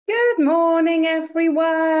morning,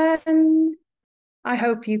 everyone. I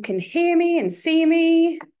hope you can hear me and see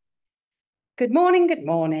me. Good morning, good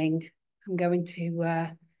morning. I'm going to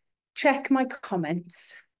check my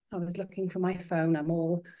comments. I was looking for my phone. I'm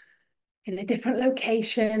all in a different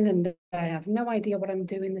location and I have no idea what I'm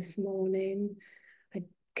doing this morning. I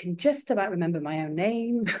can just about remember my own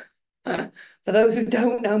name. For those who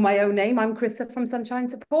don't know my own name, I'm Chrissa from Sunshine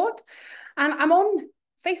Support, and I'm on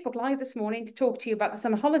Facebook Live this morning to talk to you about the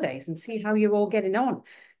summer holidays and see how you're all getting on.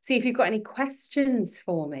 See if you've got any questions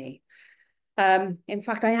for me. In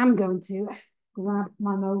fact, I am going to grab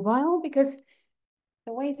my mobile because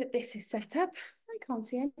the way that this is set up, I can't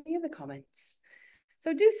see any of the comments.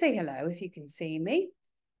 So do say hello if you can see me.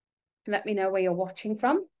 Let me know where you're watching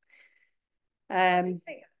from.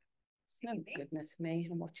 Oh, goodness me,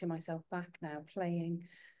 I'm watching myself back now, playing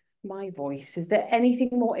my voice. Is there anything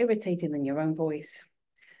more irritating than your own voice?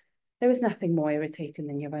 There is nothing more irritating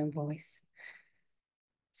than your own voice.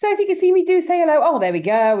 So if you can see me, do say hello. Oh, there we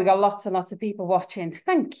go. We got lots and lots of people watching.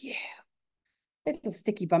 Thank you. Little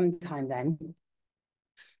sticky bum time then.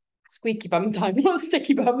 Squeaky bum time, not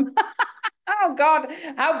sticky bum. Oh, God.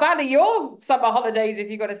 How bad are your summer holidays if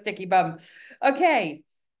you've got a sticky bum? Okay.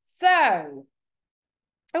 So,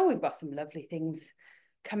 oh, we've got some lovely things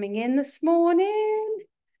coming in this morning.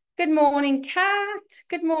 Good morning, Kat.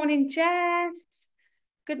 Good morning, Jess.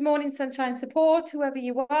 Good morning, Sunshine Support, whoever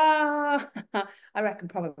you are. I reckon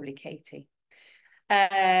probably Katie.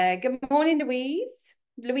 Good morning, Louise.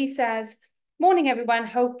 Louise says, morning, everyone.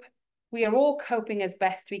 Hope we are all coping as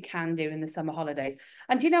best we can during the summer holidays.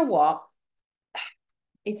 And you know what?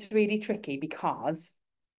 It's really tricky because,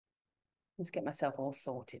 let's get myself all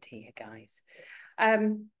sorted here, guys.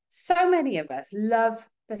 So many of us love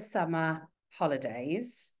the summer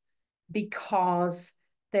holidays because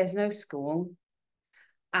there's no school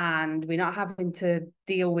and we're not having to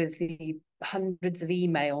deal with the hundreds of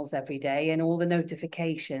emails every day and all the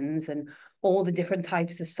notifications and all the different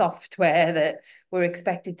types of software that we're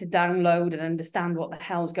expected to download and understand what the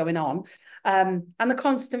hell's going on. And the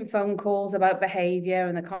constant phone calls about behavior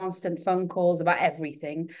and the constant phone calls about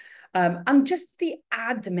everything. And just the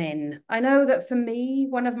admin. I know that for me,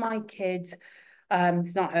 one of my kids,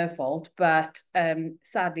 it's not her fault, but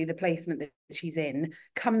sadly, the placement that she's in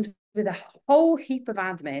comes with a whole heap of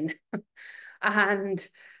admin. And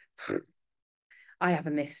I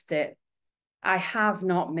haven't missed it. I have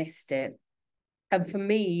not missed it. And for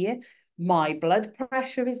me, my blood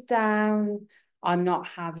pressure is down. I'm not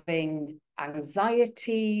having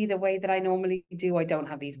anxiety the way that I normally do. I don't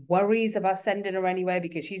have these worries about sending her anywhere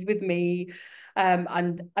because she's with me.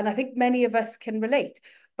 And I think many of us can relate.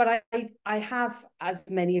 But I have, as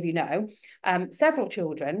many of you know, several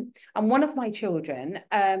children. And one of my children,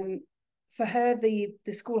 for her, the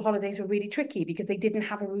school holidays were really tricky because they didn't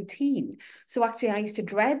have a routine. So actually, I used to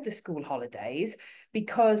dread the school holidays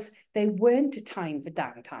because they weren't a time for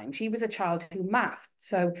downtime. She was a child who masked.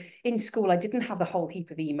 So in school, I didn't have the whole heap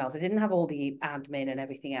of emails. I didn't have all the admin and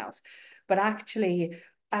everything else. But actually,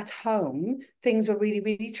 at home, things were really,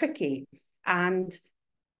 really tricky. And,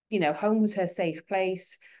 you know, home was her safe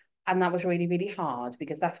place. And that was really, really hard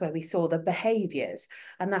because that's where we saw the behaviors.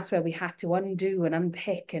 And that's where we had to undo and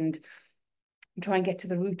unpick and try and get to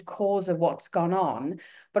the root cause of what's gone on.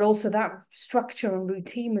 But also that structure and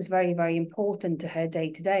routine was very, very important to her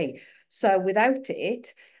day to day. So without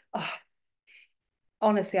it,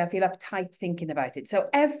 honestly, I feel uptight thinking about it. So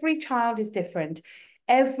every child is different.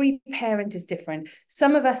 Every parent is different.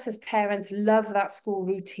 Some of us as parents love that school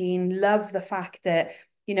routine, love the fact that,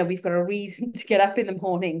 you know, we've got a reason to get up in the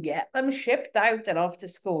morning, get them shipped out and off to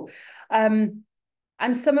school.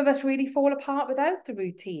 And some of us really fall apart without the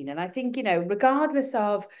routine. And I think, you know, regardless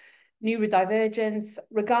of neurodivergence,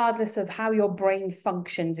 regardless of how your brain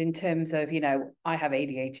functions in terms of, you know, I have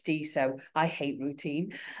ADHD, so I hate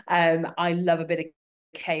routine. I love a bit of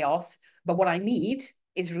chaos, but what I need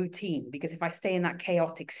is routine, because if I stay in that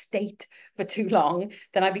chaotic state for too long,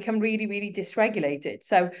 then I become really, really dysregulated.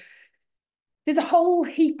 So there's a whole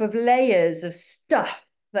heap of layers of stuff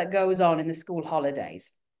that goes on in the school holidays.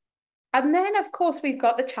 And then, of course, we've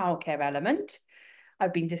got the childcare element.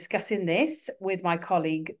 I've been discussing this with my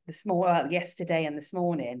colleague yesterday and this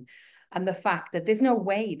morning, and the fact that there's no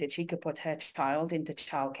way that she could put her child into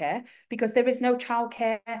childcare because there is no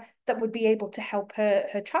childcare that would be able to help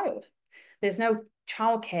her child. There's no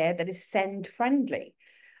childcare that is SEND friendly.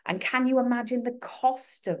 And can you imagine the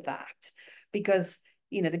cost of that? Because,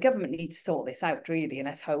 you know, the government needs to sort this out, really, and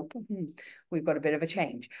let's hope we've got a bit of a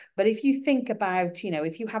change. But if you think about, you know,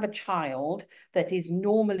 if you have a child that is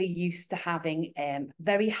normally used to having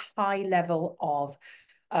very high level of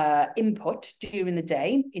input during the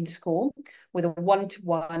day in school with a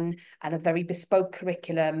one-to-one and a very bespoke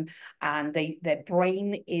curriculum, and their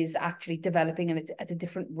brain is actually developing at a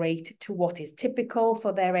different rate to what is typical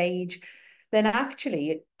for their age, then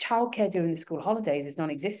actually childcare during the school holidays is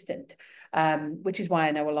non-existent, which is why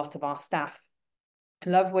I know a lot of our staff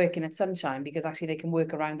love working at Sunshine, because actually they can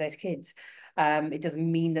work around their kids. It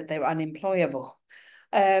doesn't mean that they're unemployable.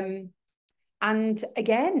 And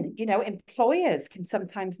again, you know, employers can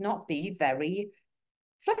sometimes not be very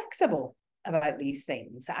flexible about these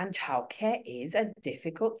things. And childcare is a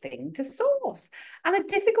difficult thing to source and a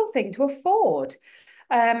difficult thing to afford.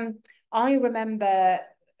 I remember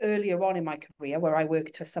earlier on in my career where I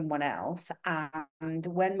worked for someone else, and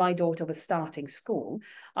when my daughter was starting school,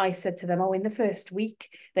 I said to them, oh, in the first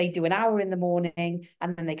week they do an hour in the morning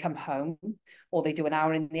and then they come home, or they do an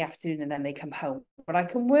hour in the afternoon and then they come home, but I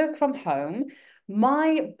can work from home.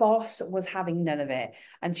 My boss was having none of it,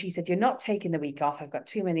 and she said, you're not taking the week off, I've got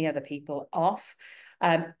too many other people off.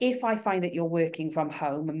 If I find that you're working from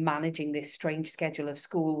home and managing this strange schedule of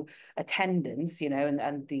school attendance, you know,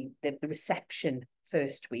 and the reception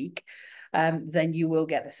first week, then you will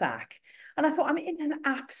get the sack. And I thought, I'm in an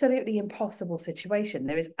absolutely impossible situation.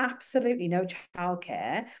 There is absolutely no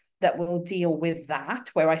childcare that will deal with that,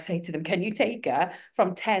 where I say to them, can you take her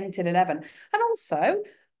from 10 till 11? And also,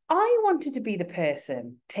 I wanted to be the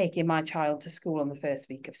person taking my child to school on the first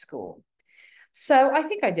week of school. So I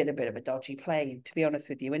think I did a bit of a dodgy play, to be honest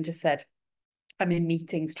with you, and just said, I'm in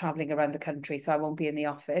meetings traveling around the country, so I won't be in the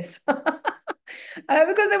office.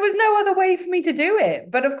 Because there was no other way for me to do it.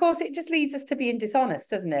 But of course, it just leads us to being dishonest,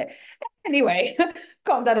 doesn't it? Anyway,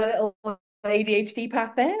 gone down a little ADHD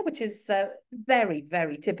path there, which is very,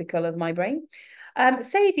 very typical of my brain.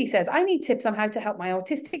 Sadie says, I need tips on how to help my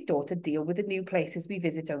autistic daughter deal with the new places we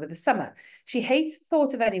visit over the summer. She hates the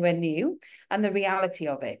thought of anywhere new and the reality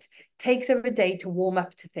of it. Takes her a day to warm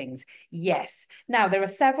up to things. Yes. Now, there are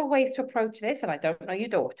several ways to approach this, and I don't know your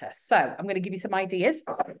daughter. So I'm going to give you some ideas.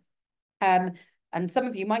 And some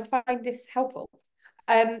of you might find this helpful.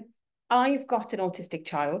 I've got an autistic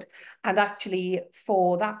child, and actually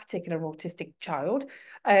for that particular autistic child,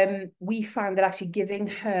 we found that actually giving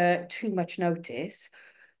her too much notice,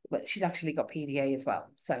 well, she's actually got PDA as well,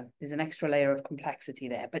 so there's an extra layer of complexity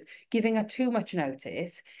there, but giving her too much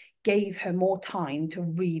notice gave her more time to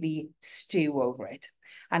really stew over it,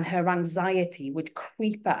 and her anxiety would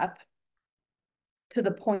creep up to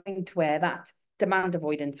the point where that demand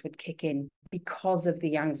avoidance would kick in because of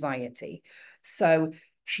the anxiety. So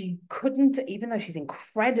she couldn't, even though she's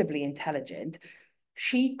incredibly intelligent,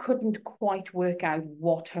 she couldn't quite work out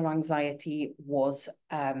what her anxiety was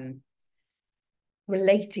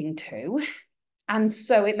relating to. And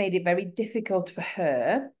so it made it very difficult for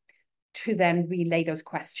her to then relay those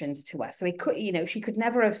questions to us. So it could, you know, she could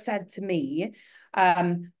never have said to me,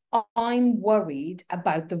 I'm worried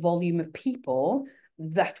about the volume of people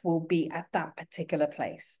that will be at that particular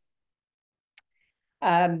place.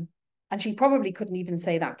 And she probably couldn't even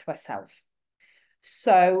say that to herself.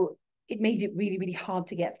 So it made it really, really hard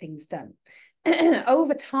to get things done.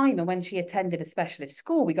 Over time, and when she attended a specialist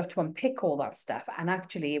school, we got to unpick all that stuff. And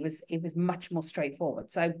actually, it was much more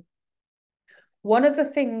straightforward. So one of the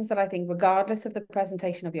things that I think, regardless of the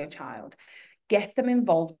presentation of your child, get them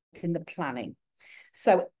involved in the planning.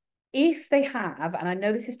 So if they have, and I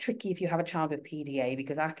know this is tricky if you have a child with PDA,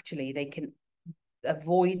 because actually they can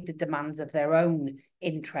avoid the demands of their own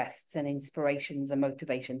interests and inspirations and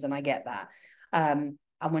motivations, and I get that. And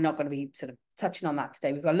we're not going to be sort of touching on that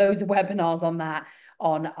today. We've got loads of webinars on that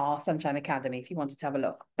on our Sunshine Academy if you wanted to have a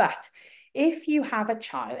look. But if you have a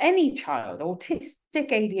child, any child, autistic,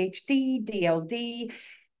 ADHD, DLD,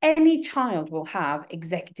 any child will have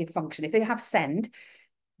executive function. If they have SEND,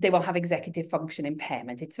 they will have executive function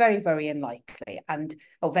impairment. It's very, very unlikely and,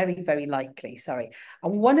 very, very likely, sorry.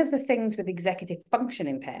 And one of the things with executive function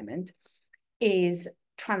impairment is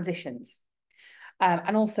transitions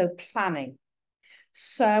and also planning.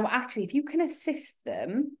 So actually, if you can assist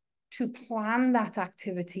them to plan that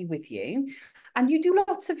activity with you, and you do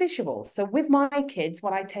lots of visuals. So with my kids,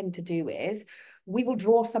 what I tend to do is we will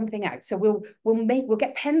draw something out. So we'll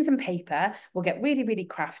get pens and paper, we'll get really, really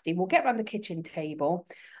crafty, we'll get around the kitchen table,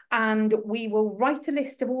 and we will write a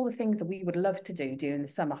list of all the things that we would love to do during the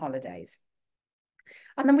summer holidays.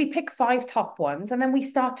 And then we pick 5 top ones, and then we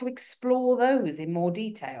start to explore those in more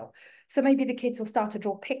detail. So maybe the kids will start to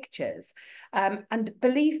draw pictures. And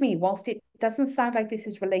believe me, whilst it doesn't sound like this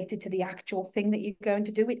is related to the actual thing that you're going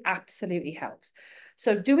to do, it absolutely helps.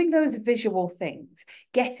 So doing those visual things,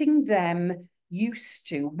 getting them used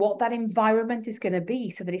to what that environment is going to be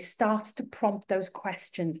so that it starts to prompt those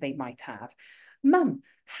questions they might have. Mum,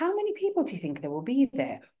 How many people do you think there will be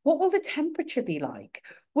there? What will the temperature be like?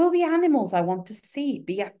 Will the animals I want to see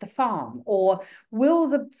be at the farm? Or will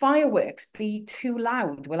the fireworks be too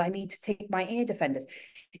loud? Will I need to take my ear defenders?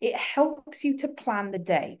 It helps you to plan the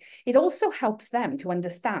day. It also helps them to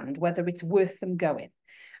understand whether it's worth them going.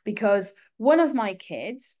 Because one of my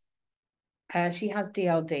kids, she has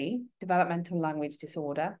DLD, developmental language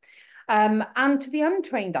disorder. And to the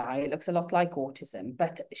untrained eye, it looks a lot like autism,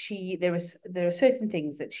 but there are certain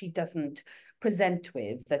things that she doesn't present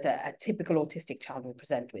with that a typical autistic child would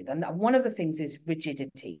present with. And one of the things is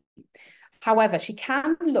rigidity. However, she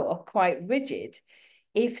can look quite rigid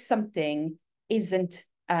if something isn't,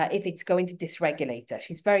 if it's going to dysregulate her.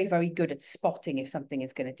 She's very, very good at spotting if something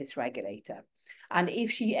is going to dysregulate her. And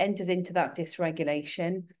if she enters into that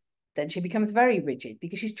dysregulation, then she becomes very rigid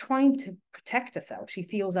because she's trying to protect herself. She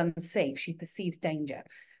feels unsafe. She perceives danger.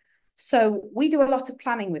 So we do a lot of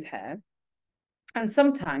planning with her. And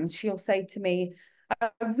sometimes she'll say to me, I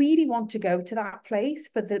really want to go to that place,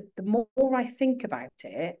 but the more I think about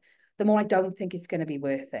it, the more I don't think it's going to be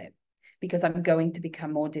worth it because I'm going to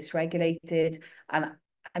become more dysregulated. And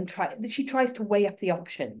she tries to weigh up the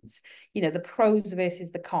options, you know, the pros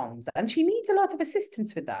versus the cons. And she needs a lot of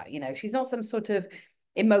assistance with that. You know, she's not some sort of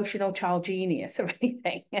emotional child genius or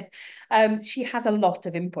anything. She has a lot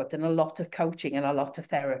of input and a lot of coaching and a lot of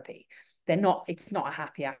therapy. It's not a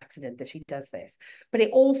happy accident that she does this, but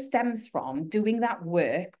it all stems from doing that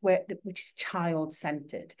work which is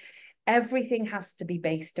child-centered. Everything has to be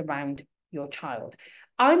based around your child.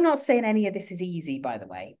 I'm not saying any of this is easy, by the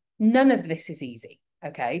way. None of this is easy.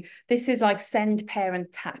 Okay. This is like send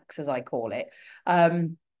parent tax, as I call it,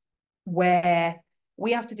 where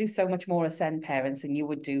we have to do so much more as send parents than you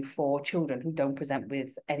would do for children who don't present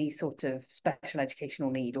with any sort of special educational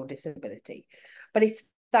need or disability. But it's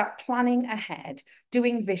that planning ahead,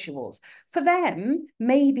 doing visuals. For them,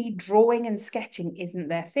 maybe drawing and sketching isn't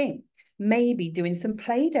their thing. Maybe doing some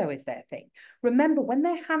Play-Doh is their thing. Remember, when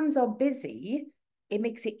their hands are busy, it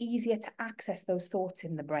makes it easier to access those thoughts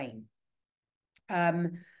in the brain.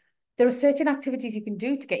 There are certain activities you can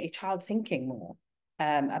do to get your child thinking more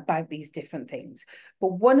about these different things.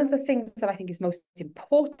 But one of the things that I think is most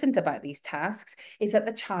important about these tasks is that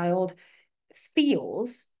the child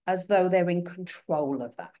feels as though they're in control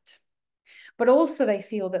of that. But also they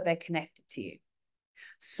feel that they're connected to you.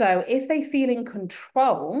 So if they feel in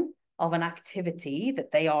control of an activity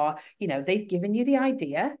that they are, you know, they've given you the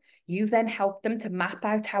idea, you've then helped them to map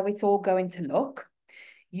out how it's all going to look.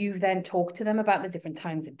 You've then talked to them about the different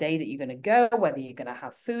times of day that you're going to go, whether you're going to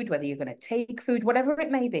have food, whether you're going to take food, whatever it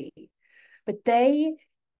may be. But it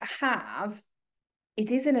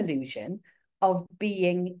is an illusion of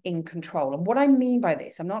being in control. And what I mean by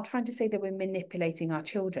this, I'm not trying to say that we're manipulating our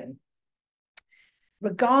children.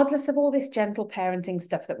 Regardless of all this gentle parenting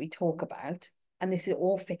stuff that we talk about, and this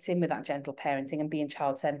all fits in with that gentle parenting and being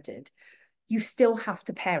child-centered, you still have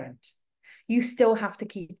to parent. You still have to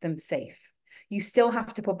keep them safe. You still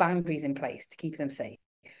have to put boundaries in place to keep them safe.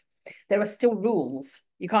 There are still rules.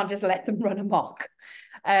 You can't just let them run amok.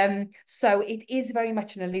 So it is very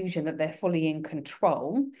much an illusion that they're fully in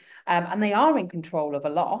control, and they are in control of a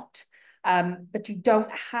lot, but you don't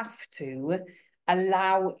have to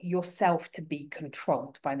allow yourself to be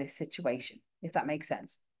controlled by this situation, if that makes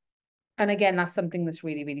sense. And again, that's something that's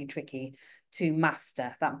really, really tricky to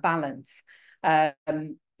master, that balance.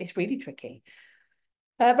 It's really tricky.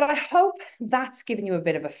 But I hope that's given you a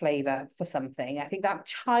bit of a flavour for something. I think that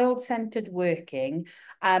child-centred working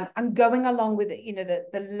and going along with it, you know,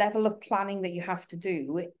 the level of planning that you have to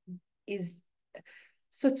do is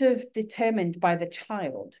sort of determined by the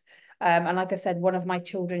child. And like I said, one of my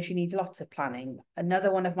children, she needs lots of planning.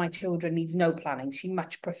 Another one of my children needs no planning. She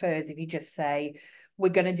much prefers if you just say, we're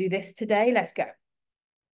going to do this today, let's go.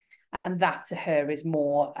 And that to her is a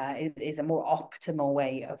more optimal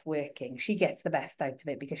way of working. She gets the best out of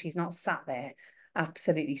it because she's not sat there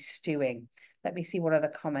absolutely stewing. Let me see what other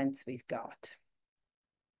comments we've got.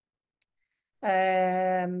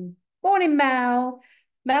 Morning, Mel.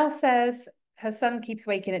 Mel says her son keeps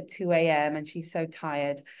waking at 2 a.m. and she's so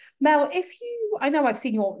tired. Mel, I know I've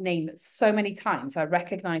seen your name so many times. I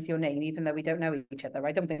recognize your name, even though we don't know each other.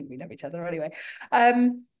 I don't think we know each other anyway.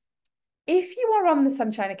 If you are on the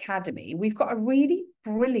Sunshine Academy, we've got a really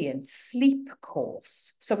brilliant sleep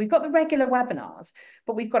course. So we've got the regular webinars,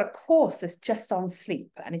 but we've got a course that's just on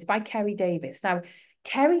sleep, and it's by Kerry Davis. Now,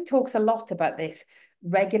 Kerry talks a lot about this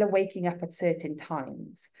regular waking up at certain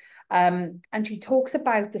times. And she talks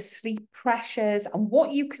about the sleep pressures and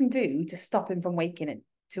what you can do to stop him from waking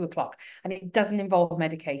 2 o'clock, and it doesn't involve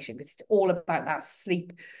medication because it's all about that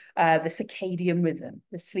sleep, the circadian rhythm,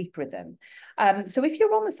 the sleep rhythm. So if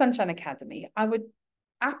you're on the Sunshine Academy, I would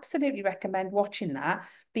absolutely recommend watching that,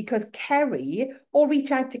 because Kerry, or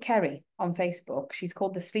reach out to Kerry on Facebook. She's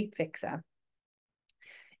called the Sleep Fixer.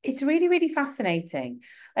 It's really, really fascinating.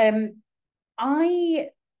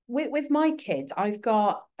 With my kids, I've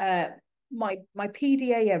got my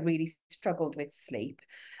PDA really struggled with sleep.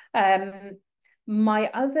 My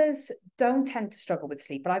others don't tend to struggle with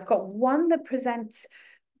sleep, but I've got one that presents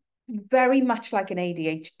very much like an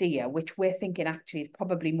ADHD, which we're thinking actually is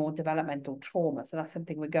probably more developmental trauma. So that's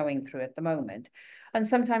something we're going through at the moment. And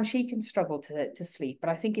sometimes she can struggle to sleep, but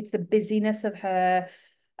I think it's the busyness of her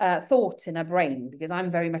thoughts in her brain, because I'm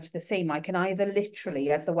very much the same. I can either literally,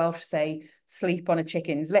 as the Welsh say, sleep on a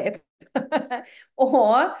chicken's lip,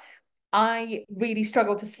 or I really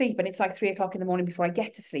struggle to sleep and it's like 3 o'clock in the morning before I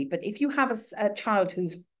get to sleep. But if you have a child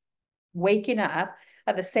who's waking up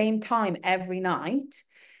at the same time every night,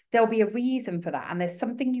 there'll be a reason for that. And there's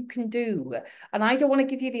something you can do. And I don't want to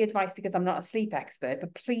give you the advice because I'm not a sleep expert,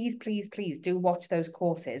 but please, please, please do watch those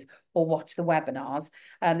courses or watch the webinars.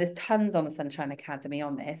 There's tons on the Sunshine Academy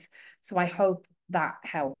on this. So I hope that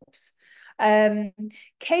helps.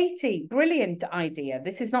 Katie, brilliant idea.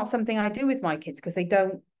 This is not something I do with my kids because they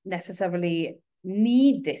don't necessarily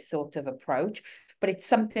need this sort of approach, but it's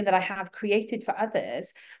something that I have created for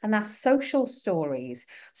others, and that's social stories.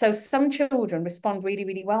 So some children respond really,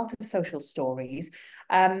 really well to social stories.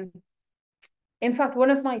 In fact, one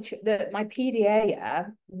of my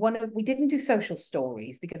PDA, we didn't do social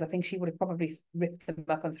stories because I think she would have probably ripped them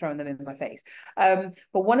up and thrown them in my face. But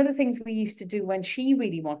one of the things we used to do when she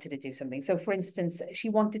really wanted to do something, so for instance, she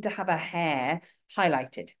wanted to have her hair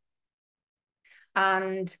highlighted.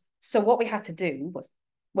 And so what we had to do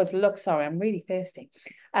was look, sorry, I'm really thirsty.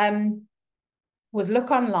 Was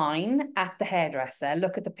look online at the hairdresser,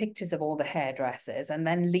 look at the pictures of all the hairdressers, and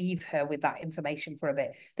then leave her with that information for a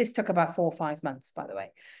bit. This took about 4 or 5 months, by the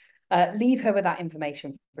way. Leave her with that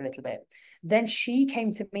information for a little bit. Then she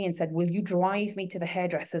came to me and said, will you drive me to the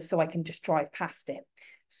hairdressers so I can just drive past it?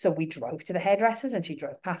 So we drove to the hairdressers and she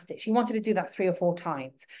drove past it. She wanted to do that 3 or 4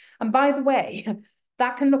 times. And by the way,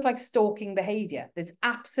 that can look like stalking behavior. There's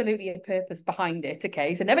absolutely a purpose behind it,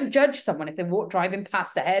 okay? So never judge someone if they're driving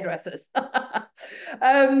past the hairdressers.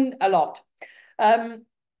 A lot.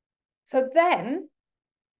 So then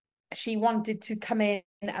she wanted to come in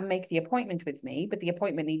and make the appointment with me, but the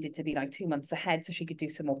appointment needed to be like 2 months ahead so she could do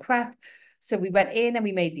some more prep. So we went in and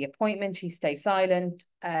we made the appointment. She stays silent.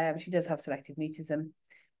 She does have selective mutism.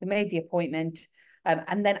 We made the appointment.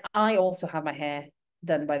 And then I also had my hair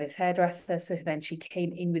done by this hairdresser. So then she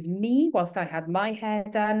came in with me whilst I had my hair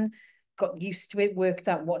done, got used to it, worked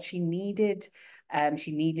out what she needed.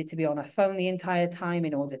 She needed to be on her phone the entire time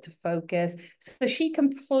in order to focus. So she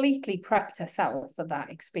completely prepped herself for that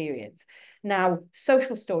experience. Now,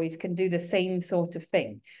 social stories can do the same sort of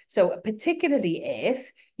thing. So particularly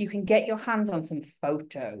if you can get your hands on some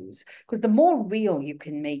photos, because the more real you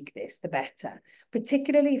can make this, the better,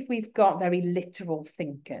 particularly if we've got very literal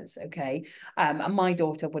thinkers, okay? And my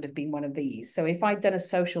daughter would have been one of these. So if I'd done a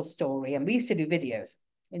social story, and we used to do videos,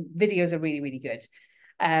 and videos are really, really good.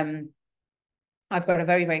 I've got a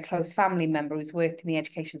very, very close family member who's worked in the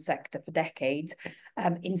education sector for decades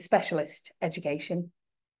in specialist education.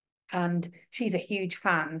 And she's a huge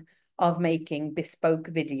fan of making bespoke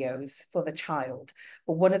videos for the child.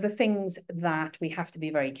 But one of the things that we have to be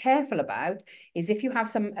very careful about is if you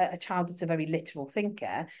have a child that's a very literal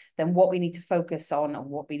thinker, then what we need to focus on and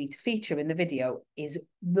what we need to feature in the video is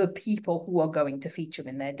the people who are going to feature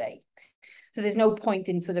in their day. So there's no point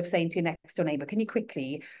in sort of saying to your next door neighbour, can you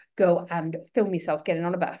quickly go and film yourself getting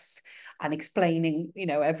on a bus and explaining, you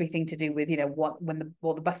know, everything to do with, you know, what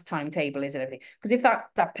the bus timetable is and everything. Because if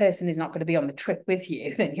that person is not going to be on the trip with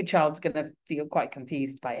you, then your child's going to feel quite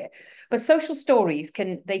confused by it. But social stories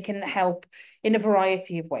can help in a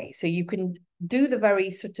variety of ways. So you can do the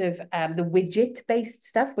very sort of the widget-based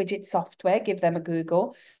stuff, widget software, give them a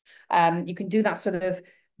Google. You can do that sort of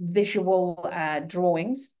visual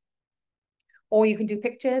drawings. Or you can do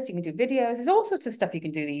pictures, you can do videos. There's all sorts of stuff you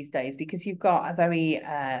can do these days because you've got a very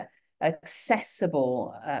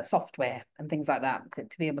accessible software and things like that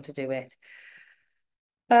to be able to do it.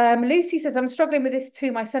 Lucy says, I'm struggling with this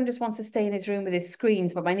too. My son just wants to stay in his room with his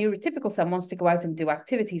screens, but my neurotypical son wants to go out and do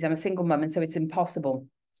activities. I'm a single mum, and so it's impossible.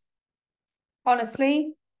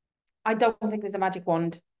 Honestly, I don't think there's a magic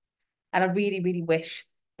wand. And I really, really wish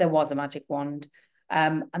there was a magic wand.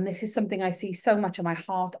 And this is something I see so much and my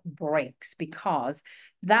heart breaks because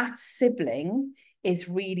that sibling is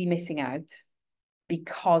really missing out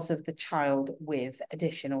because of the child with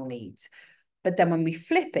additional needs. But then when we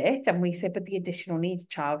flip it and we say, but the additional needs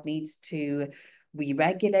child needs to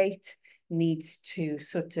re-regulate, needs to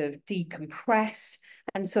sort of decompress,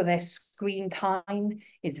 and so their screen time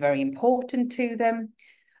is very important to them.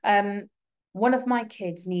 One of my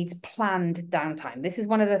kids needs planned downtime. This is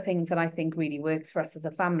one of the things that I think really works for us as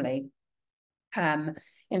a family.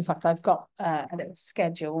 In fact, I've got a little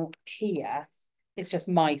schedule here. It's just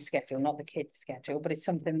my schedule, not the kids' schedule, but it's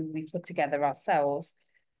something that we put together ourselves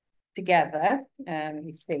together.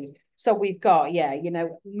 You see, so we've got, yeah, you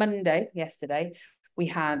know, Monday, yesterday,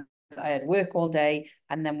 I had work all day,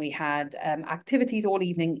 and then we had activities all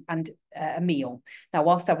evening and a meal. Now,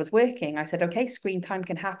 whilst I was working, I said, okay, screen time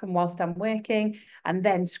can happen whilst I'm working, and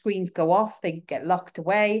then screens go off, they get locked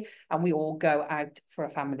away, and we all go out for a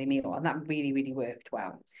family meal, and that really, really worked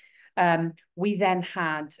well. We then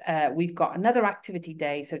had, we've got another activity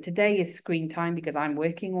day. So today is screen time because I'm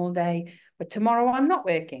working all day, but tomorrow I'm not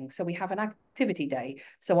working. So we have an activity day.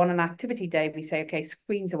 So on an activity day, we say, okay,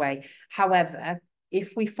 screens away. However,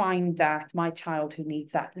 if we find that my child who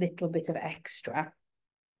needs that little bit of extra,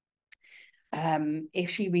 if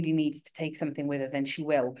she really needs to take something with her, then she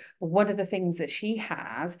will. But one of the things that she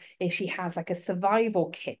has is she has like a survival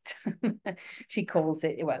kit. She calls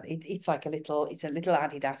it, well, it's like it's a little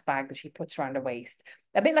Adidas bag that she puts around her waist.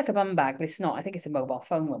 A bit like a bum bag, but it's not. I think it's a mobile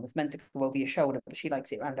phone one that's meant to go over your shoulder, but she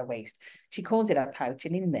likes it around her waist. She calls it a pouch,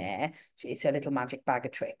 and in there, it's a little magic bag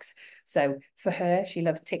of tricks. So for her, she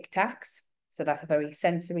loves Tic Tacs. So that's a very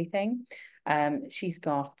sensory thing. She's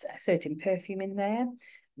got a certain perfume in there,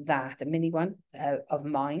 that a mini one of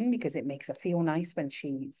mine, because it makes her feel nice when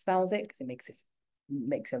she smells it, because it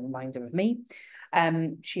makes a reminder of me.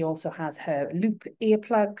 She also has her loop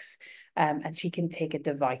earplugs, and she can take a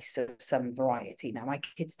device of some variety. Now, my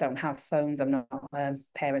kids don't have phones. I'm not a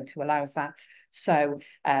parent who allows that. So,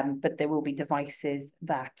 but there will be devices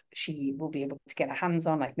that she will be able to get her hands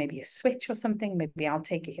on, like maybe a Switch or something. Maybe I'll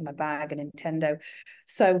take it in my bag, a Nintendo.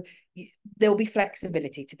 So there'll be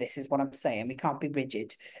flexibility to this, is what I'm saying. We can't be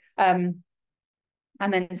rigid. And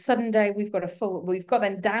then Sunday, we've got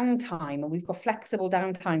then downtime, and we've got flexible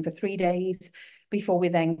downtime for 3 days before we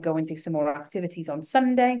then go and do some more activities on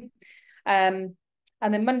Sunday.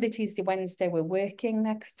 And then Monday, Tuesday, Wednesday, we're working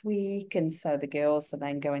next week. And so the girls are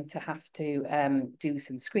then going to have to do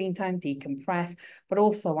some screen time, decompress. But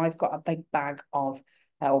also I've got a big bag of,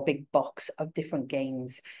 or big box of different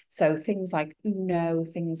games. So things like Uno,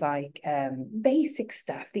 things like basic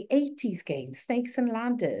stuff, the 80s games, Snakes and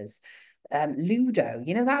Ladders, Ludo,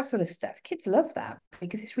 you know, that sort of stuff. Kids love that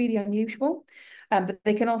because it's really unusual. But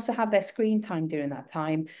they can also have their screen time during that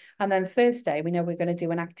time. And then Thursday, we know we're going to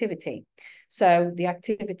do an activity. So the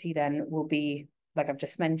activity then will be, like I've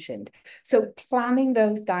just mentioned. So planning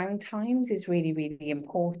those downtimes is really, really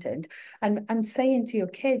important. And saying to your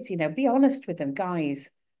kids, you know, be honest with them, guys,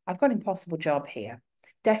 I've got an impossible job here.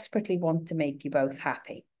 Desperately want to make you both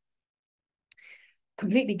happy.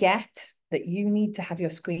 Completely get that you need to have your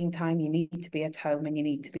screen time, you need to be at home, and you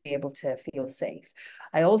need to be able to feel safe.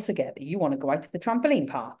 I also get that you want to go out to the trampoline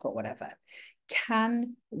park or whatever.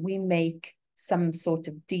 Can we make some sort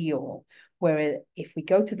of deal where if we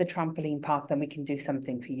go to the trampoline park, then we can do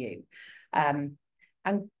something for you? And,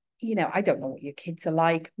 you know, I don't know what your kids are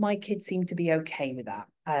like. My kids seem to be okay with that.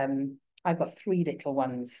 I've got 3 little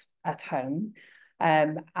ones at home,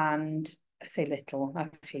 and I say little,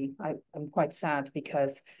 actually, I'm quite sad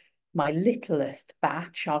because my littlest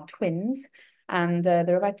batch are twins, and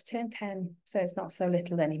they're about to turn 10, so it's not so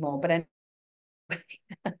little anymore. But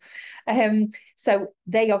anyway, so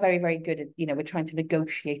they are very, very good at, you know, we're trying to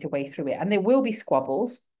negotiate a way through it. And there will be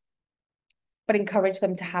squabbles, but encourage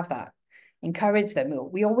them to have that. Encourage them.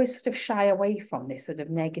 We always sort of shy away from this sort of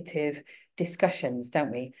negative discussions,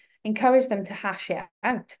 don't we? Encourage them to hash it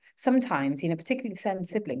out. Sometimes, you know, particularly the same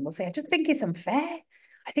sibling will say, I just think it's unfair.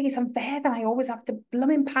 I think it's unfair that I always have to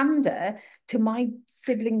blooming pander to my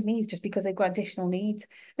siblings' needs just because they've got additional needs.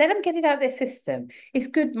 Let them get it out of their system. It's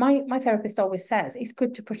good. My therapist always says it's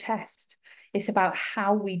good to protest. It's about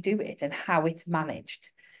how we do it and how it's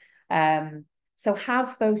managed. So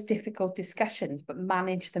have those difficult discussions, but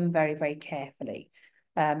manage them very, very carefully.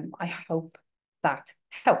 I hope that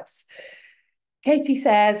helps. Katie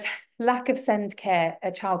says, lack of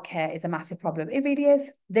childcare is a massive problem. It really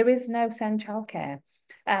is. There is no send childcare.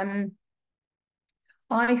 I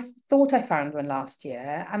thought I found one last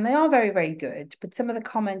year, and they are very, very good. But some of the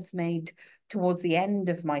comments made towards the end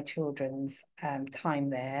of my children's time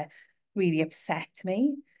there really upset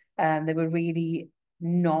me. They were really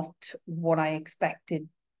not what I expected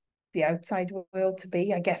the outside world to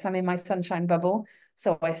be. I guess I'm in my sunshine bubble.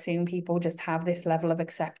 So I assume people just have this level of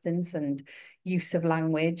acceptance and use of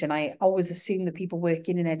language. And I always assume that people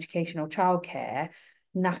working in education or childcare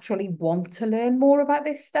naturally want to learn more about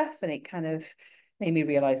this stuff. And it kind of made me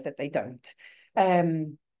realize that they don't.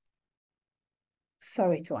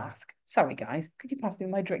 Sorry to ask. Sorry, guys. Could you pass me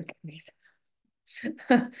my drink, please?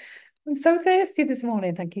 I'm so thirsty this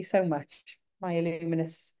morning. Thank you so much. My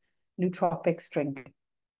Illuminous nootropics drink.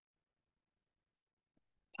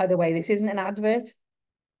 By the way, this isn't an advert,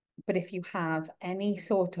 but if you have any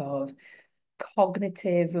sort of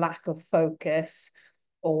cognitive lack of focus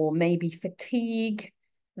or maybe fatigue,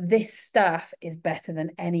 this stuff is better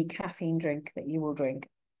than any caffeine drink that you will drink.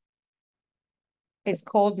 It's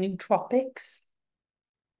called nootropics.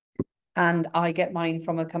 And I get mine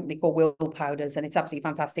from a company called Will Powders, and it's absolutely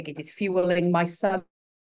fantastic. It is fueling my summer.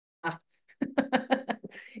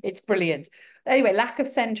 It's brilliant. Anyway, lack of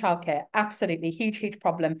SEND childcare, absolutely huge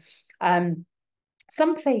problem.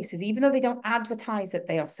 Some places, even though they don't advertise that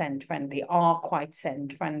they are SEND friendly, are quite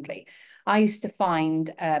SEND friendly. I used to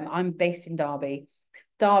find, I'm based in Derby,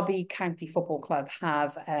 Derby County Football Club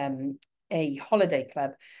have a holiday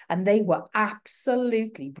club, and they were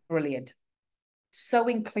absolutely brilliant. So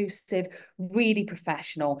inclusive, really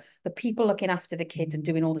professional. The people looking after the kids and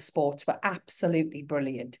doing all the sports were absolutely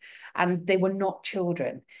brilliant. And they were not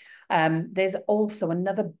children. There's also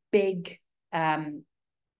another big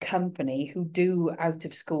company who do out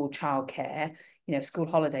of school childcare, school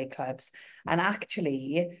holiday clubs. And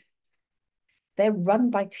actually, they're run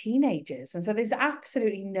by teenagers. And so there's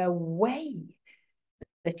absolutely no way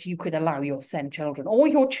that you could allow your SEND children or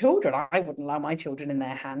your children. I wouldn't allow my children in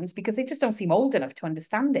their hands because they just don't seem old enough to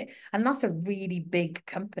understand it. And that's a really big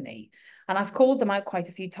company. And I've called them out quite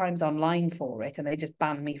a few times online for it, and they just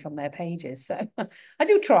ban me from their pages. So I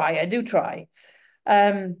do try.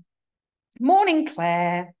 Morning,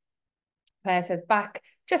 Claire. Claire says, back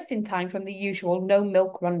just in time from the usual no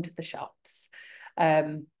milk run to the shops.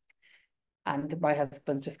 And my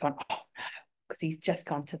husband's just gone, oh no, because he's just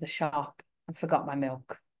gone to the shop and forgot my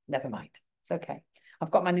milk. Never mind. It's okay. I've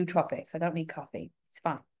got my nootropics. I don't need coffee. It's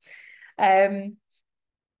fine.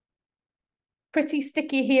 Pretty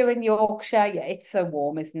sticky here in Yorkshire. Yeah, it's so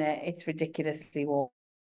warm, isn't it? It's ridiculously warm.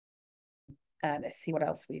 Let's see what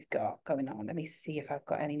else we've got going on. Let me see if I've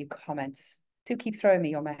got any new comments. Do keep throwing me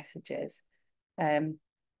your messages.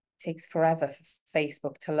 Takes forever for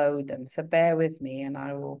Facebook to load them. So bear with me and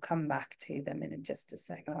I will come back to them in just a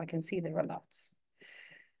second. I can see there are lots.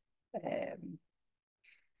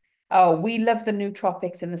 Oh, we love the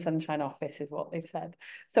nootropics in the Sunshine Office is what they've said.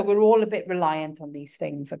 So we're all a bit reliant on these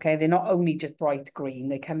things, okay? They're not only just bright green,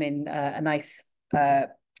 they come in a nice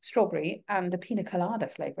strawberry and a pina colada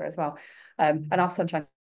flavour as well. And our Sunshine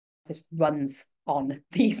Office runs on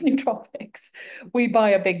these nootropics. We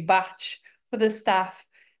buy a big batch for the staff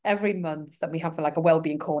every month that we have for like a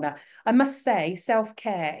wellbeing corner. I must say,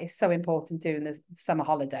 self-care is so important during the summer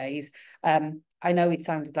holidays. I know it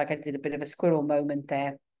sounded like I did a bit of a squirrel moment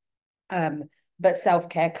there. But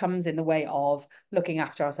self-care comes in the way of looking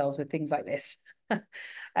after ourselves with things like this.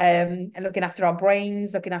 And looking after our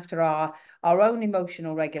brains, looking after our own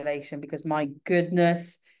emotional regulation, because my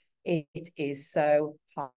goodness, it is so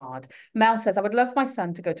hard. Mel says, I would love my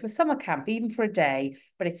son to go to a summer camp, even for a day,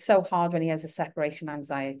 but it's so hard when he has a separation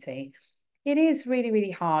anxiety. It is really,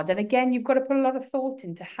 really hard. And again, you've got to put a lot of thought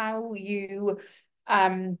into how you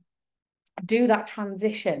do that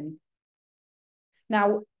transition.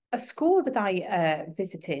 Now, a school that I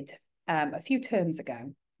visited a few terms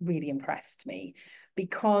ago really impressed me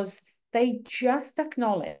because they just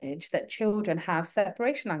acknowledge that children have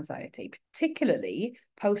separation anxiety, particularly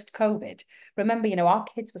post-COVID. Remember, our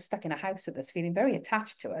kids were stuck in a house with us, feeling very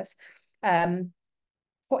attached to us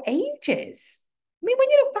for ages. I mean, when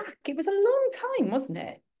you look back, it was a long time, wasn't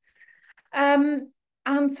it?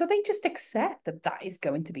 And so they just accept that that is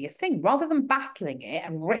going to be a thing rather than battling it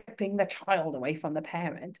and ripping the child away from the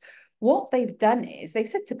parent. What they've done is they've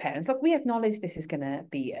said to parents, look, we acknowledge this is going to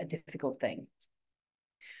be a difficult thing.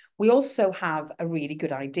 We also have a really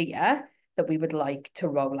good idea that we would like to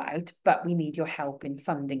roll out, but we need your help in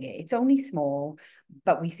funding it. It's only small,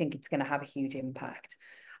 but we think it's going to have a huge impact.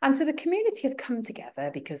 And so the community have come together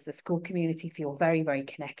because the school community feel very, very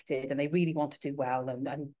connected and they really want to do well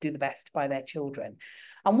and do the best by their children.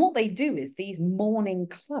 And what they do is these morning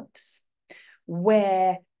clubs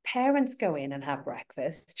where parents go in and have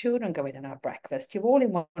breakfast, children go in and have breakfast, you're all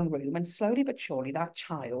in one room, and slowly but surely that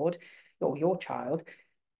child or your child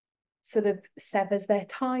sort of severs their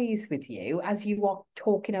ties with you as you are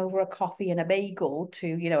talking over a coffee and a bagel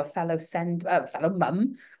to, a fellow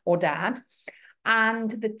mum or dad. And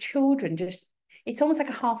the children just, it's almost like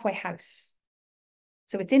a halfway house.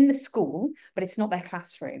 So it's in the school, but it's not their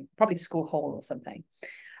classroom, probably the school hall or something.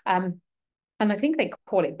 And I think they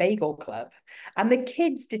call it Bagel Club. And the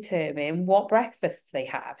kids determine what breakfasts they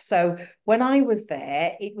have. So when I was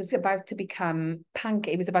there, it was about to become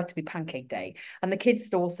pancake. It was about to be pancake day. And the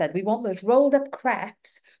kids all said, we want those rolled up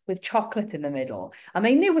crepes with chocolate in the middle. And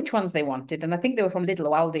they knew which ones they wanted. And I think they were from Lidl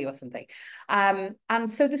or Aldi or something.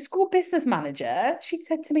 And so the school business manager, she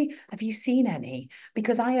said to me, have you seen any?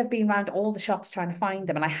 Because I have been around all the shops trying to find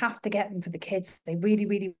them and I have to get them for the kids. They really,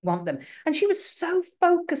 really want them. And she was so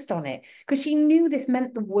focused on it because she knew this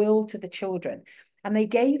meant the world to the children. And they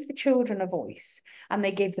gave the children a voice and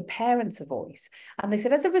they gave the parents a voice. And they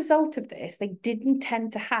said, as a result of this, they didn't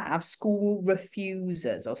tend to have school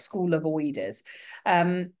refusers or school avoiders.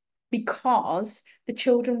 Because the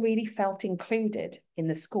children really felt included in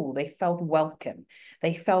the school. They felt welcome.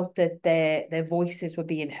 They felt that their voices were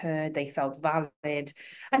being heard. They felt valid.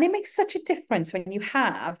 And it makes such a difference when you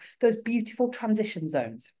have those beautiful transition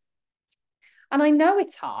zones. And I know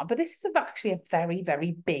it's hard, but this is actually a very,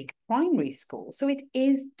 very big primary school. So it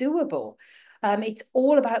is doable. It's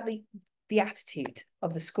all about the attitude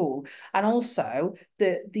of the school and also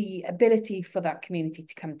the ability for that community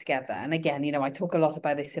to come together. And again, I talk a lot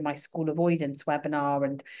about this in my school avoidance webinar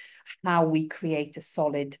and how we create a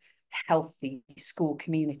solid, healthy school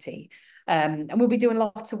community. And we'll be doing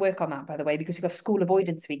lots of work on that, by the way, because we've got School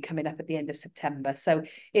Avoidance Week coming up at the end of September. So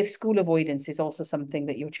if school avoidance is also something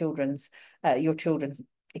that your children's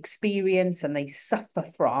experience and they suffer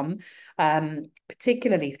from,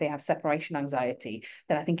 particularly if they have separation anxiety,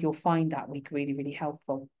 then I think you'll find that week really, really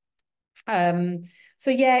helpful. So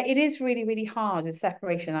yeah, it is really, really hard with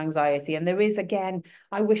separation anxiety. And there is, again,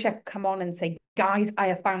 I wish I could come on and say, guys, I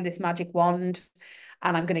have found this magic wand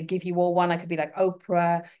and I'm going to give you all one. I could be like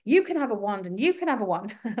Oprah, you can have a wand and you can have a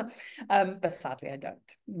wand. But sadly, I don't.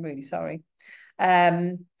 I'm really sorry.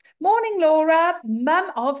 Morning, Laura,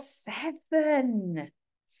 mum of 7.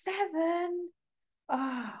 7.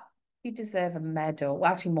 Oh, you deserve a medal.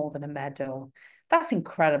 Well, actually, more than a medal. That's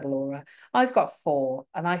incredible, Laura. I've got 4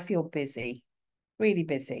 and I feel busy, really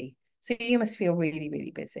busy. So you must feel really, really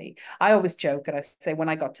busy. I always joke and I say when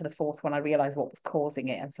I got to the 4th one, I realized what was causing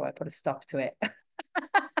it. And so I put a stop to it.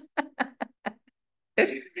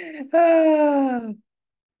 Oh.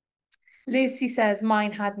 Lucy says,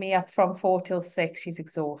 mine had me up from 4 till 6. She's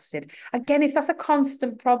exhausted. Again, if that's a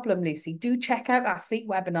constant problem, Lucy, do check out that sleep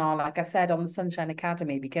webinar, like I said, on the Sunshine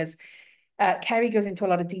Academy, because Kerry goes into a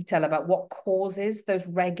lot of detail about what causes those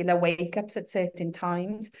regular wake-ups at certain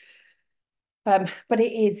times. But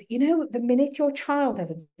it is, the minute your child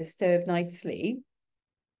has a disturbed night's sleep,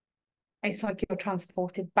 it's like you're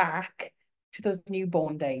transported back to those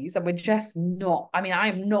newborn days, and we're just not, I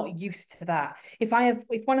am not used to that. If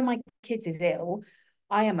one of my kids is ill,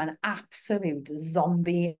 I am an absolute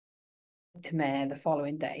zombie nightmare the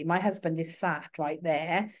following day. My husband is sat right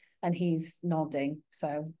there and he's nodding,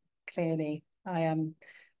 so clearly I am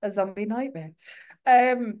a zombie nightmare.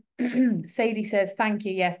 Sadie says, thank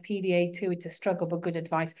you. Yes, PDA too, it's a struggle, but good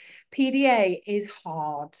advice. PDA is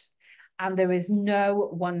hard. And there is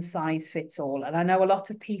no one size fits all. And I know a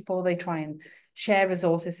lot of people, they try and share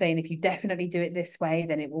resources saying, if you definitely do it this way,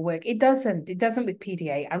 then it will work. It doesn't with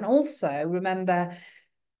PDA. And also remember,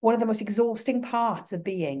 one of the most exhausting parts of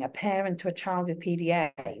being a parent to a child with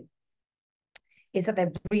PDA is that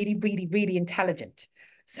they're really, really, really intelligent.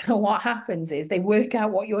 So what happens is they work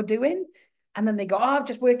out what you're doing and then they go, oh, I've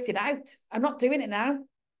just worked it out. I'm not doing it now.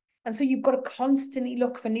 And so you've got to constantly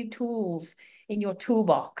look for new tools in your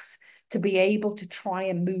toolbox to be able to try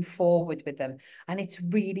and move forward with them. And it's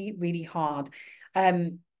really, really hard.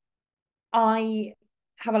 I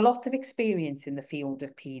have a lot of experience in the field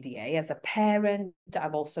of PDA. As a parent,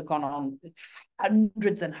 I've also gone on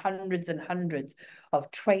hundreds and hundreds and hundreds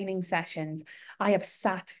of training sessions. I have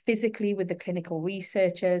sat physically with the clinical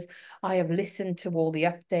researchers. I have listened to all the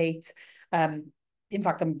updates. In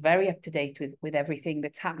fact, I'm very up to date with everything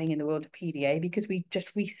that's happening in the world of PDA because we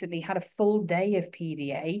just recently had a full day of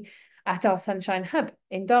PDA at our Sunshine Hub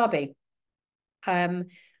in Derby. And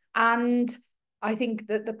I think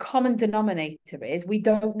that the common denominator is we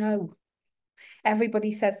don't know.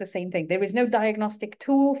 Everybody says the same thing. There is no diagnostic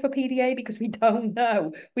tool for PDA because we don't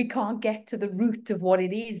know. We can't get to the root of what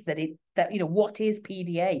it is what is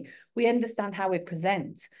PDA. We understand how it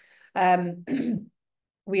presents.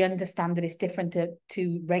 We understand that it's different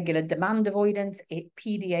to regular demand avoidance.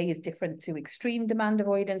 PDA is different to extreme demand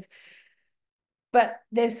avoidance. But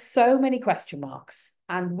there's so many question marks.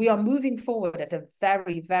 And we are moving forward at a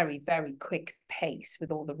very, very, very quick pace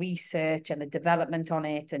with all the research and the development on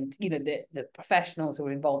it. And, you know, the professionals who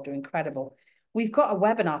are involved are incredible. We've got a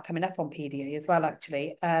webinar coming up on PDA as well,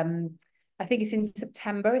 actually. I think it's in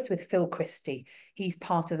September. It's with Phil Christie. He's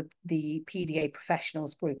part of the PDA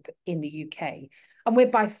professionals group in the UK. And we're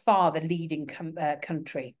by far the leading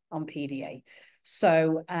country on PDA.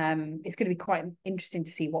 So it's going to be quite interesting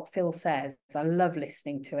to see what Phil says. I love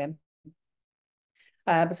listening to him.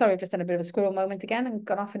 But sorry, I've just done a bit of a squirrel moment again and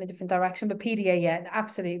gone off in a different direction. But PDA, yeah,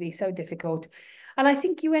 absolutely so difficult. And I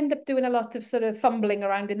think you end up doing a lot of sort of fumbling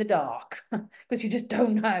around in the dark because you just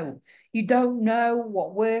don't know. You don't know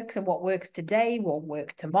what works, and what works today won't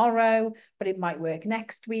work tomorrow, but it might work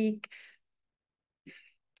next week.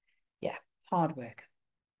 Yeah, hard work.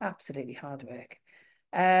 Absolutely hard work.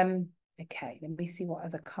 Okay, let me see what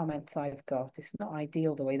other comments I've got. It's not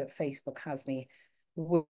ideal the way that Facebook has me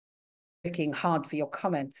working hard for your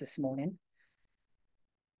comments this morning.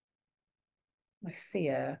 I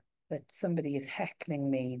fear that somebody is heckling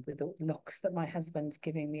me with the looks that my husband's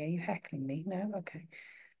giving me. Are you heckling me? No? Okay.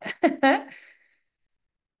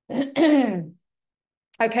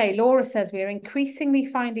 Okay, Laura says, we are increasingly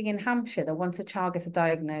finding in Hampshire that once a child gets a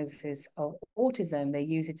diagnosis of autism, they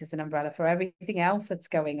use it as an umbrella for everything else that's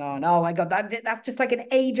going on. Oh my God, that's just like an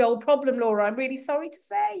age-old problem, Laura. I'm really sorry to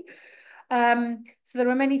say. So there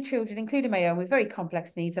are many children, including my own, with very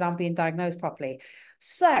complex needs that aren't being diagnosed properly.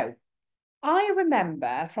 So I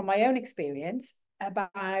remember from my own experience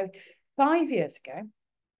about 5 years ago,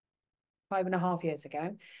 5.5 years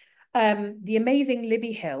ago, the amazing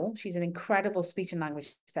Libby Hill, she's an incredible speech and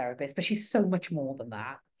language therapist, but she's so much more than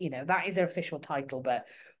that. You know, that is her official title, but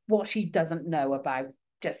what she doesn't know about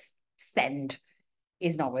just SEND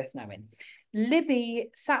is not worth knowing.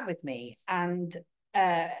 Libby sat with me and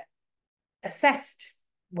assessed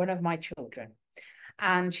one of my children.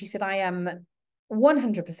 And she said, I am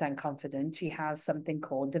 100% confident she has something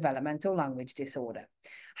called developmental language disorder.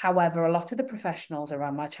 However, a lot of the professionals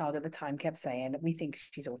around my child at the time kept saying, we think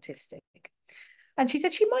she's autistic. And she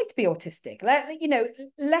said she might be autistic.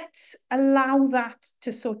 Let's allow that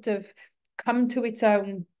to sort of come to its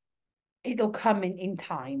own. It'll come in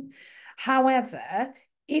time. However,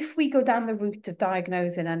 if we go down the route of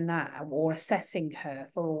diagnosing her now or assessing her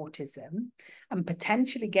for autism and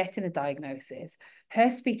potentially getting a diagnosis, her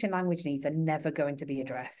speech and language needs are never going to be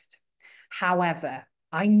addressed. However,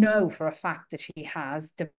 I know for a fact that she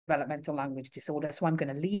has developmental language disorder, so I'm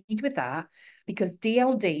going to lead with that because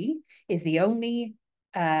DLD is the only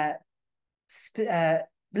learning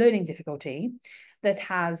difficulty that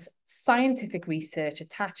has scientific research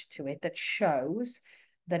attached to it that shows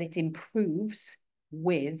that it improves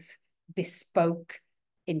with bespoke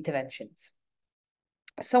interventions.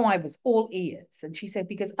 So I was all ears. And she said,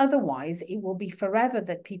 because otherwise it will be forever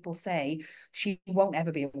that people say she won't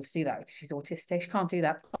ever be able to do that because she's autistic. She can't do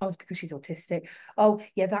that. Oh, it's because she's autistic. Oh,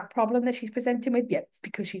 yeah, that problem that she's presenting with, yeah, it's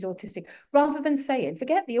because she's autistic. Rather than saying,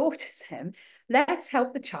 forget the autism, let's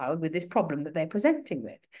help the child with this problem that they're presenting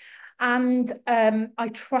with. And I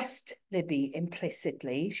trust Libby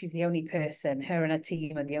implicitly. She's the only person, her and her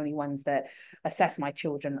team are the only ones that assess my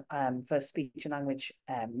children for speech and language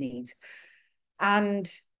needs.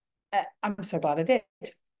 And I'm so glad I did,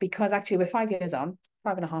 because actually we're 5 years on,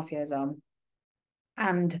 5.5 years on,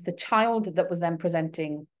 and the child that was then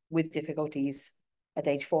presenting with difficulties at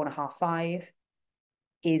age 4.5, 5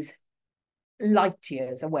 is light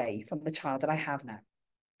years away from the child that I have now.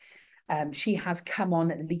 She has come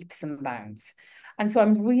on leaps and bounds. And so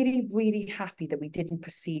I'm really, really happy that we didn't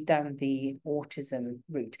proceed down the autism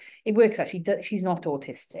route. It works actually. She's not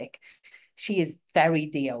autistic. She is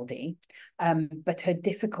very DLD, but her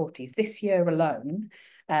difficulties this year alone,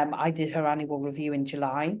 I did her annual review in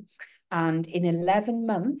July, and in 11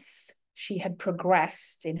 months, she had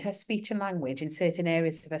progressed in her speech and language, in certain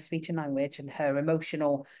areas of her speech and language and her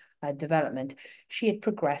emotional development. She had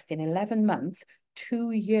progressed in 11 months,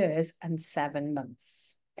 2 years and 7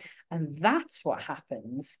 months. And that's what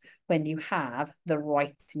happens when you have the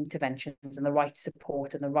right interventions and the right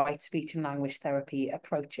support and the right speech and language therapy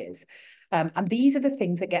approaches. And these are the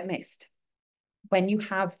things that get missed. When you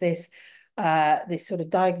have this sort of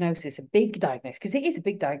diagnosis, a big diagnosis, because it is a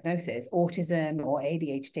big diagnosis, autism or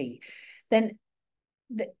ADHD, then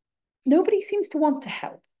nobody seems to want to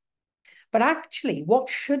help. But actually, what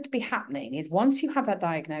should be happening is once you have that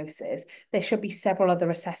diagnosis, there should be several other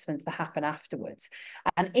assessments that happen afterwards.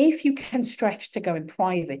 And if you can stretch to go in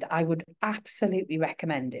private, I would absolutely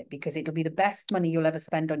recommend it, because it'll be the best money you'll ever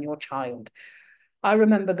spend on your child. I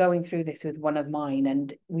remember going through this with one of mine,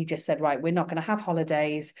 and we just said, right, we're not going to have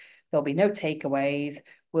holidays. There'll be no takeaways.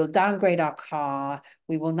 we'll downgrade our car.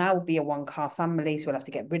 We will now be a one-car family, so we'll have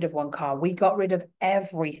to get rid of one car. We got rid of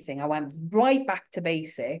everything. I went right back to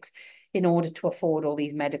basics in order to afford all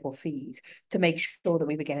these medical fees, to make sure that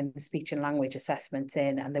we were getting the speech and language assessments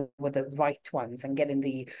in and they were the right ones, and getting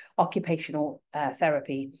the occupational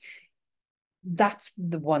therapy. That's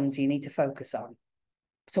the ones you need to focus on.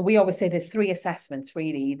 So we always say there's 3 assessments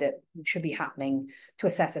really that should be happening to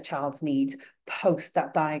assess a child's needs post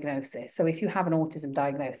that diagnosis. So if you have an autism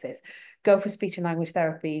diagnosis, go for speech and language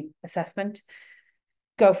therapy assessment,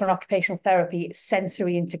 go for an occupational therapy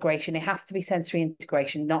sensory integration. It has to be sensory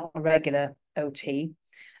integration, not a regular OT.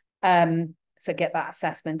 So get that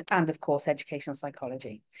assessment, and of course, educational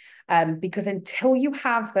psychology. Because until you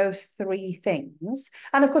have those 3 things,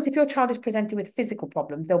 and of course, if your child is presenting with physical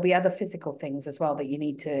problems, there'll be other physical things as well that you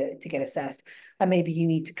need to get assessed. And maybe you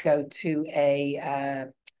need to go to a,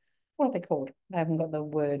 what are they called? I haven't got the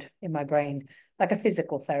word in my brain, like a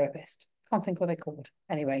physical therapist. Can't think what they're called.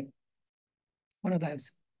 Anyway, one of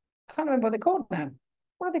those. Can't remember what they're called now.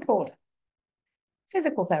 What are they called?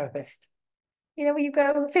 Physical therapist. You know where you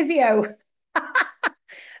go? Physio.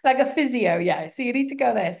 Like a physio, yeah. So you need to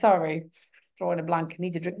go there. Sorry, drawing a blank. I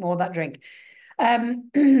need to drink more of that drink.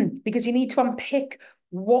 Because you need to unpick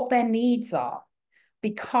what their needs are.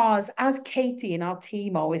 Because as Katie in our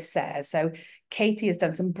team always says, so Katie has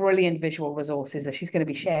done some brilliant visual resources that she's going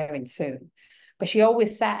to be sharing soon. But she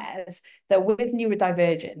always says that with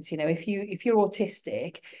neurodivergence, you know, if you're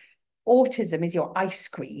autistic, autism is your ice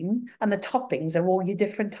cream and the toppings are all your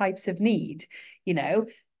different types of need. You know,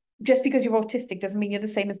 just because you're autistic doesn't mean you're the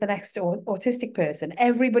same as the next autistic person.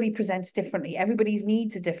 Everybody presents differently. Everybody's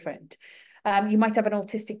needs are different. You might have an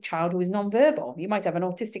autistic child who is nonverbal. You might have an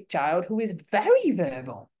autistic child who is very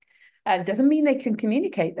verbal. Doesn't mean they can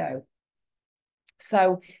communicate, though.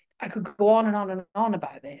 So I could go on and on and on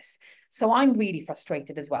about this. So I'm really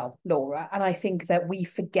frustrated as well, Laura. And I think that we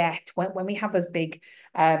forget when we have those big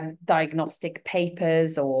diagnostic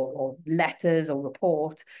papers or letters or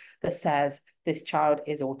reports that says this child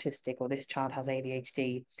is autistic or this child has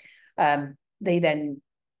ADHD, they then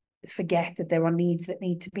forget that there are needs that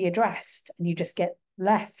need to be addressed, and you just get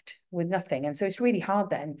left with nothing. And so it's really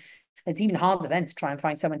hard then. It's even harder then to try and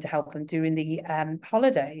find someone to help them during the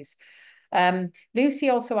holidays. Lucy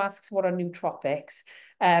also asks, what are nootropics?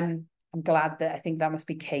 I'm glad that I think that must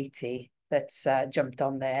be Katie that's jumped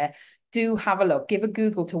on there. Do have a look. Give a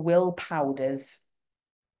Google to Will Powders.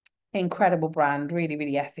 Incredible brand, really,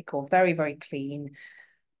 really ethical, very, very clean.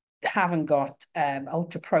 Haven't got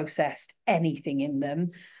ultra processed anything in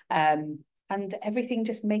them. And everything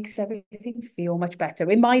just makes everything feel much better.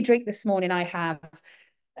 In my drink this morning, I have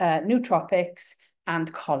nootropics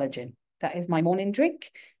and collagen. That is my morning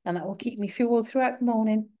drink, and that will keep me fueled throughout the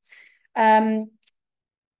morning.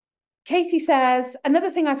 Katie says, another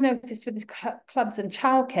thing I've noticed with the clubs and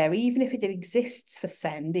childcare, even if it exists for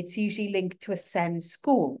SEND, it's usually linked to a SEND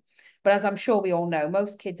school. But as I'm sure we all know,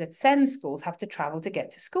 most kids at SEND schools have to travel to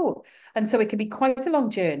get to school. And so it can be quite a long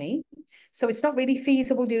journey. So it's not really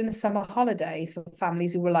feasible during the summer holidays for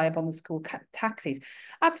families who rely upon the school taxis.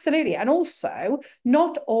 Absolutely. And also,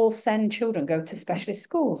 not all SEND children go to specialist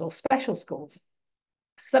schools or special schools.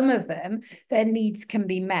 Some of them, their needs can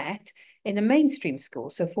be met in a mainstream school.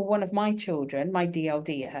 So for one of my children, my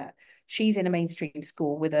DLD, she's in a mainstream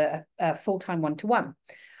school with a full-time one-to-one.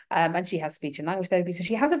 And she has speech and language therapy. So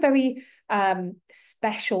she has a very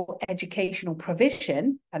special educational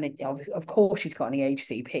provision. And of course, she's got an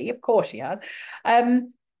EHCP. Of course she has.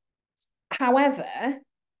 However,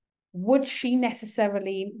 would she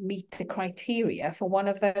necessarily meet the criteria for one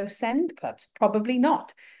of those SEND clubs? Probably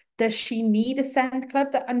not. Does she need a SEND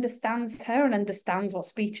club that understands her and understands what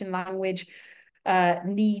speech and language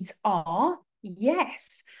needs are?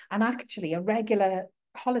 Yes. And actually, a regular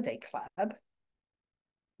holiday club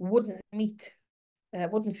wouldn't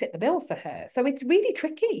fit the bill for her. So it's really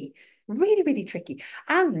tricky, really, really tricky.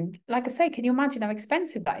 And like I say, can you imagine how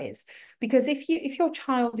expensive that is? Because if your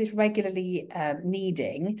child is regularly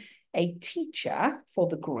needing a teacher for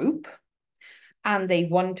the group and a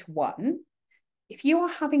one-to-one, if you are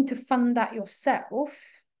having to fund that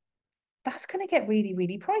yourself, that's going to get really,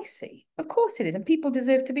 really pricey. Of course it is. And people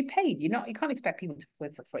deserve to be paid. You can't expect people to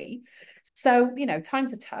work for free. So,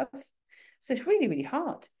 times are tough. So it's really, really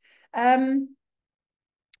hard.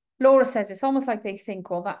 Laura says it's almost like they think,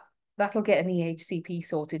 well, that'll get an EHCP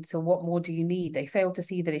sorted. So what more do you need? They fail to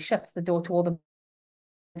see that it shuts the door to all the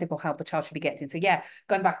medical help a child should be getting. So yeah,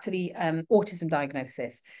 going back to the autism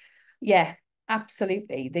diagnosis. Yeah,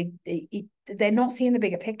 Absolutely. They're not seeing the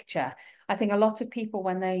bigger picture. I think a lot of people,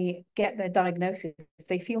 when they get their diagnosis,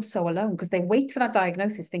 they feel so alone because they wait for that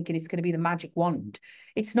diagnosis thinking it's going to be the magic wand.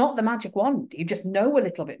 It's not the magic wand. You just know a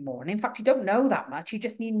little bit more. And in fact, you don't know that much. You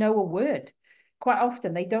just need to know a word. Quite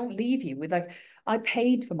often, they don't leave you with like, I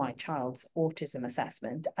paid for my child's autism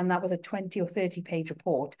assessment, and that was a 20 or 30-page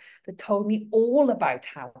report that told me all about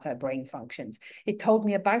how her brain functions. It told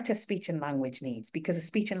me about her speech and language needs because a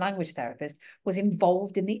speech and language therapist was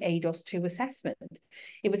involved in the ADOS-2 assessment.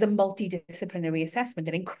 It was a multidisciplinary assessment,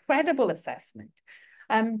 an incredible assessment.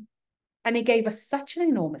 And it gave us such an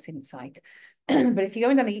enormous insight. But if you're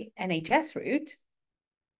going down the NHS route,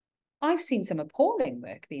 I've seen some appalling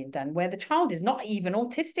work being done where the child is not even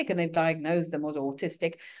autistic and they've diagnosed them as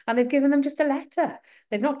autistic and they've given them just a letter.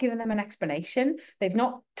 They've not given them an explanation. They've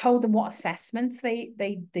not told them what assessments they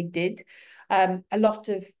did. A lot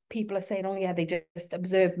of people are saying, oh yeah, they just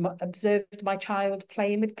observed my child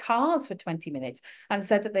playing with cars for 20 minutes and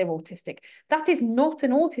said that they're autistic. That is not an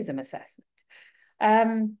autism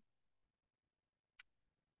assessment.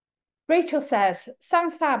 Rachel says,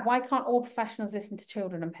 sounds fab. Why can't all professionals listen to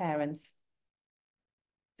children and parents?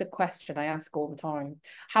 It's a question I ask all the time.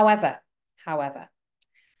 However,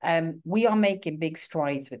 we are making big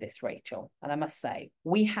strides with this, Rachel. And I must say,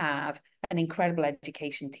 we have an incredible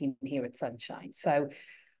education team here at Sunshine. So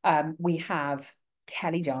we have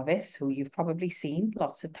Kelly Jarvis, who you've probably seen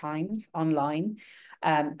lots of times online.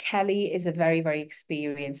 Kelly is a very, very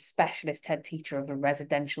experienced specialist head teacher of a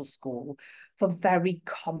residential school for very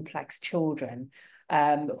complex children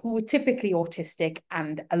who are typically autistic,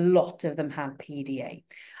 and a lot of them have PDA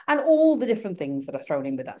and all the different things that are thrown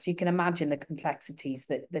in with that. So you can imagine the complexities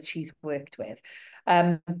that she's worked with.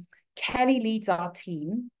 Kelly leads our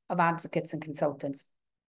team of advocates and consultants.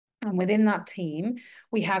 And within that team,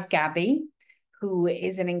 we have Gabby, who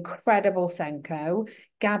is an incredible Senko.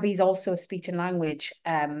 Gabby's also a speech and language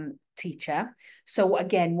teacher. So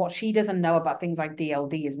again, what she doesn't know about things like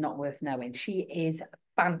DLD is not worth knowing. She is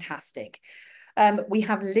fantastic. We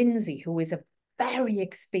have Lindsay, who is a very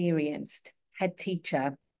experienced head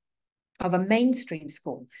teacher of a mainstream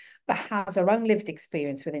school, but has her own lived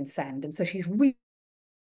experience within SEND. And so she's really,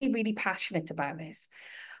 really passionate about this.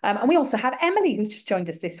 And we also have Emily, who's just joined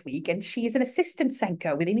us this week, and she is an assistant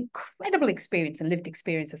Senko with an incredible experience and lived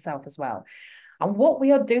experience herself as well. And what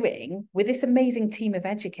we are doing with this amazing team of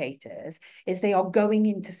educators is they are going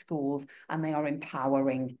into schools and they are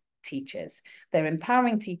empowering teachers. They're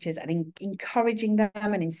empowering teachers and encouraging them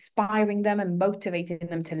and inspiring them and motivating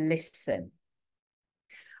them to listen.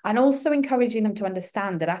 And also encouraging them to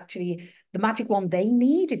understand that actually the magic wand they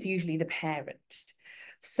need is usually the parent.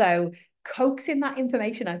 So coaxing that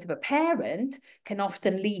information out of a parent can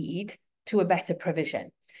often lead to a better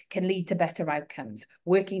provision, can lead to better outcomes,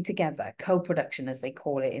 working together, co-production, as they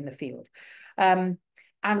call it in the field.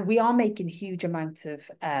 And we are making huge amounts of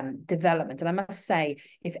development. And I must say,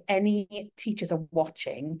 if any teachers are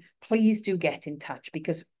watching, please do get in touch,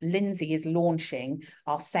 because Lindsay is launching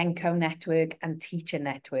our Senko network and teacher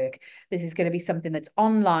network. This is going to be something that's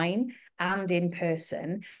online and in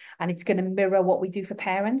person, and it's going to mirror what we do for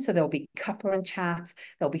parents. So there'll be cuppa and chats,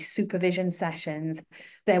 there'll be supervision sessions,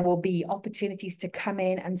 there will be opportunities to come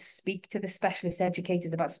in and speak to the specialist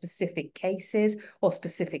educators about specific cases or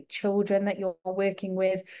specific children that you're working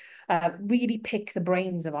with. Really pick the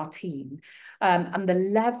brains of our team, and the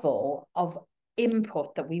level of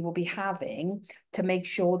input that we will be having to make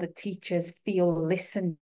sure that teachers feel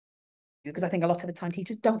listened, because I think a lot of the time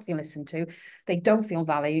teachers don't feel listened to, they don't feel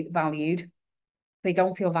valued, they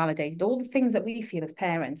don't feel validated. All the things that we feel as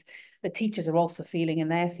parents, the teachers are also feeling in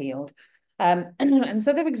their field. And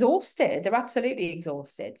so they're exhausted. They're absolutely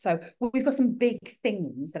exhausted. So we've got some big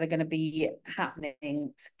things that are going to be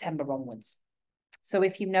happening September onwards. So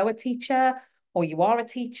if you know a teacher, or you are a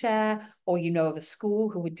teacher, or you know of a school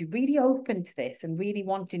who would be really open to this and really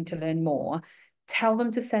wanting to learn more, tell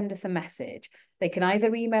them to send us a message. They can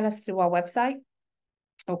either email us through our website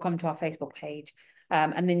or come to our Facebook page,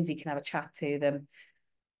 and Lindsay can have a chat to them.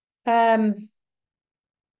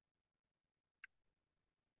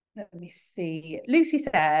 Let me see. Lucy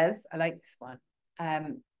says, I like this one.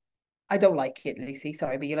 I don't like it, Lucy,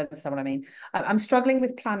 sorry, but you'll understand what I mean. I'm struggling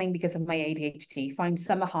with planning because of my ADHD. Find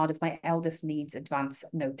summer hard as my eldest needs advance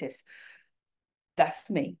notice. That's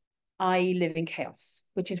me. I live in chaos,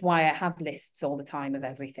 which is why I have lists all the time of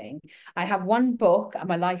everything. I have one book and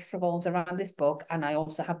my life revolves around this book, and I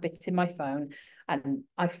also have bits in my phone, and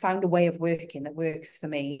I've found a way of working that works for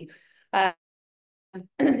me.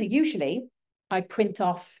 Usually I print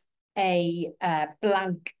off a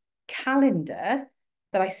blank calendar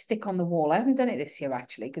that I stick on the wall. I haven't done it this year,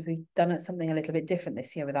 actually, because we've done something a little bit different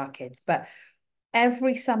this year with our kids. But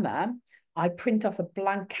every summer, I print off a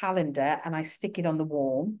blank calendar and I stick it on the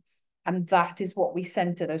wall. And that is what we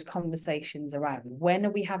center those conversations around. When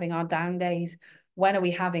are we having our down days? When are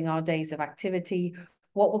we having our days of activity?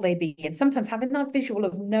 What will they be? And sometimes having that visual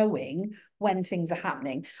of knowing when things are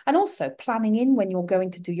happening, and also planning in when you're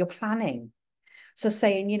going to do your planning. So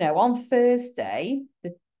saying, you know, on Thursday,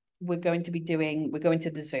 we're going to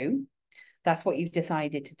the zoo. That's what you've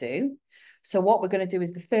decided to do. So what we're going to do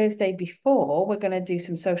is the Thursday before, we're going to do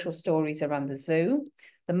some social stories around the zoo.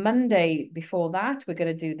 The Monday before that, we're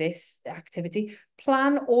going to do this activity.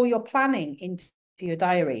 Plan all your planning into your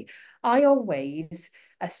diary. I always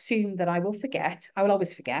assume that I will forget. I will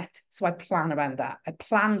always forget. So I plan around that. I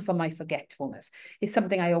plan for my forgetfulness. It's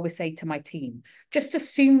something I always say to my team. Just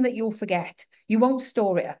assume that you'll forget. You won't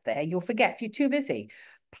store it up there. You'll forget. You're too busy.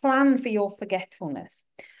 Plan for your forgetfulness.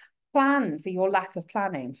 Plan for your lack of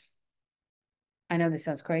planning. I know this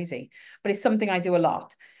sounds crazy, but it's something I do a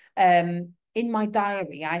lot. In my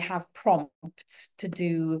diary, I have prompts to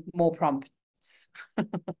do more prompts.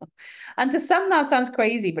 And to some, that sounds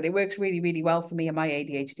crazy, but it works really, really well for me and my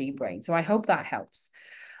ADHD brain. So I hope that helps.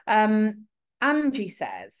 Angie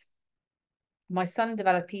says, my son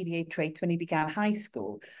developed PDA traits when he began high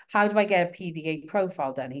school. How do I get a PDA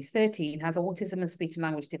profile done? He's 13, has autism and speech and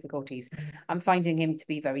language difficulties. I'm finding him to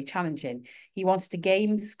be very challenging. He wants to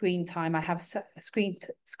game screen time. I have a screen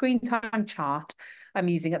time chart I'm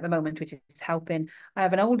using at the moment, which is helping. I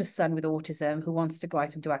have an older son with autism who wants to go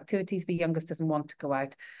out and do activities. The youngest doesn't want to go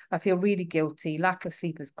out. I feel really guilty. Lack of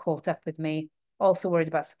sleep has caught up with me. Also worried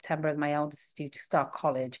about September as my eldest is due to start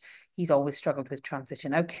college. He's always struggled with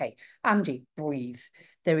transition. Okay, Angie, breathe.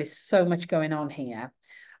 There is so much going on here.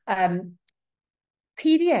 PDA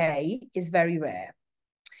is very rare.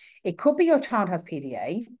 It could be your child has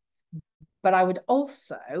PDA, but I would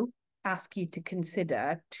also ask you to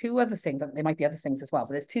consider two other things. There might be other things as well,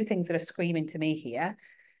 but there's two things that are screaming to me here.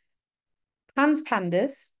 Pans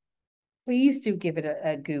Pandas, please do give it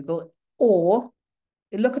a Google, or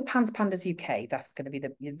look at Pans Pandas UK. That's going to be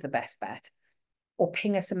the best bet. Or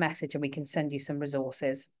ping us a message and we can send you some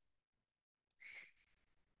resources.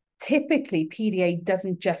 Typically, PDA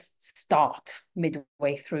doesn't just start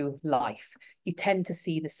midway through life. You tend to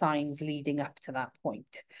see the signs leading up to that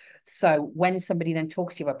point. So when somebody then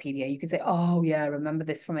talks to you about PDA, you can say, oh yeah, I remember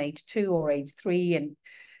this from age 2 or age 3. And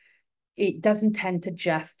it doesn't tend to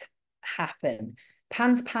just happen.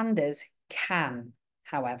 Pans Pandas can,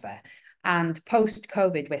 however, and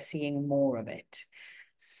post-COVID, we're seeing more of it.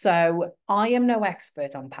 So I am no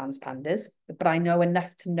expert on Pans Pandas, but I know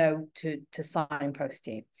enough to know to signpost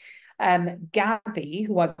you. Gabby,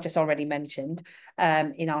 who I've just already mentioned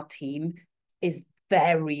in our team, is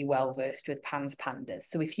very well versed with Pans Pandas.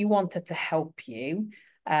 So if you wanted to help you,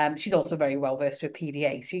 she's also very well versed with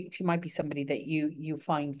PDA. So she might be somebody that you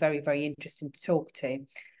find very, very interesting to talk to.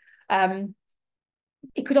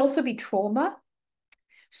 It could also be trauma.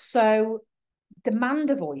 So demand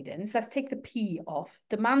avoidance, let's take the P off.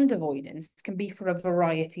 Demand avoidance can be for a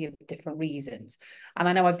variety of different reasons. And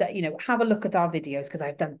I know I've done, have a look at our videos because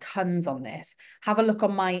I've done tons on this. Have a look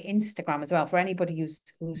on my Instagram as well. For anybody who's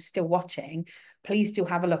still watching, please do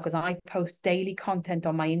have a look, as I post daily content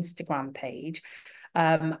on my Instagram page.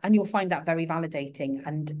 And you'll find that very validating.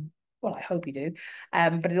 And well, I hope you do.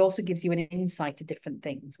 But it also gives you an insight to different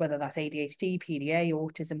things, whether that's ADHD, PDA,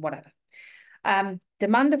 autism, whatever.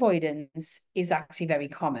 Demand avoidance is actually very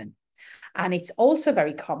common. And it's also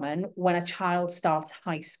very common when a child starts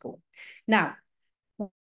high school. Now, one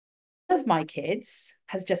of my kids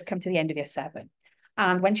has just come to the end of year 7.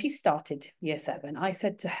 And when she started year 7, I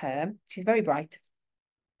said to her, she's very bright.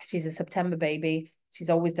 She's a September baby. She's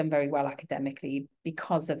always done very well academically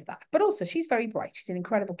because of that. But also she's very bright. She's an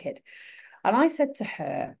incredible kid. And I said to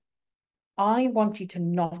her, I want you to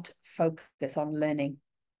not focus on learning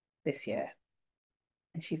this year.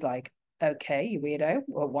 And she's like, okay, you weirdo.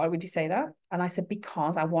 Well, why would you say that? And I said,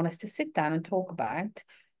 because I want us to sit down and talk about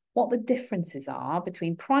what the differences are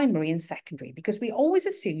between primary and secondary, because we always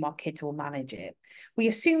assume our kids will manage it. We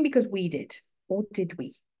assume because we did, or did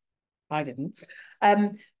we? I didn't.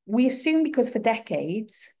 We assume because for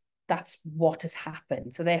decades, that's what has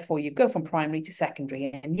happened. So therefore you go from primary to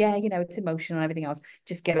secondary and yeah, it's emotional and everything else,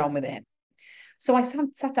 just get on with it. So I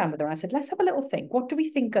sat down with her and I said, let's have a little think. What do we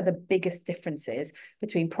think are the biggest differences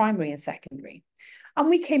between primary and secondary? And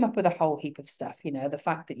we came up with a whole heap of stuff, the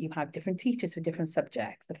fact that you have different teachers for different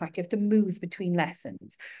subjects, the fact you have to move between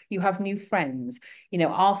lessons, you have new friends.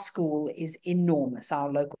 Our school is enormous,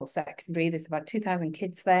 our local secondary. There's about 2,000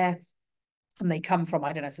 kids there. And they come from,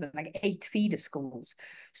 I don't know, something like 8 feeder schools.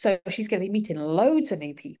 So she's going to be meeting loads of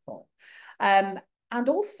new people. And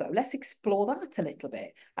also, let's explore that a little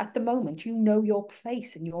bit. At the moment, you know your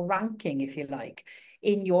place and your ranking, if you like,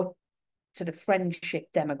 in your sort of friendship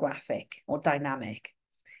demographic or dynamic.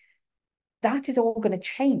 That is all going to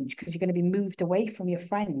change because you're going to be moved away from your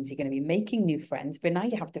friends. You're going to be making new friends, but now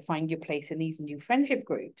you have to find your place in these new friendship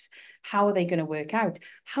groups. How are they going to work out?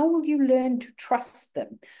 How will you learn to trust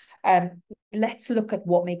them? Let's look at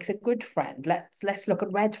what makes a good friend. Let's look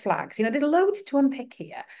at red flags. You know, there's loads to unpick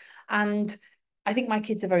here. And I think my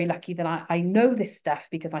kids are very lucky that I know this stuff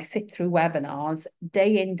because I sit through webinars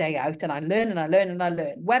day in, day out, and I learn and I learn and I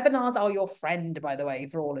learn. Webinars are your friend, by the way,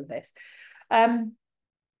 for all of this.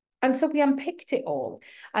 And so we unpicked it all.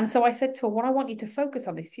 And so I said to her, what I want you to focus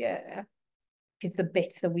on this year is the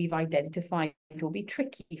bits that we've identified will be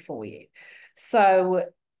tricky for you. So,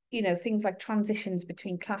 you know, things like transitions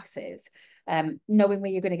between classes, knowing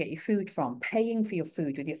where you're going to get your food from, paying for your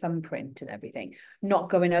food with your thumbprint and everything,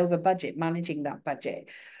 not going over budget, managing that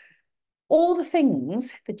budget. All the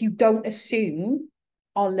things that you don't assume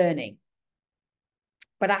are learning,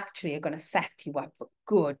 but actually are going to set you up for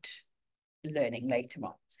good learning later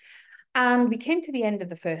on. And we came to the end of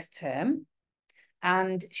the first term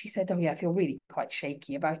and she said, oh yeah, I feel really quite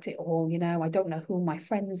shaky about it all. You know, I don't know who my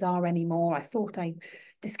friends are anymore. I thought I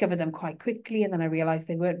discovered them quite quickly. And then I realized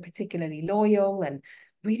they weren't particularly loyal and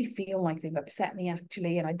really feel like they've upset me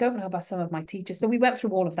actually. And I don't know about some of my teachers. So we went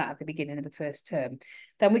through all of that at the beginning of the first term.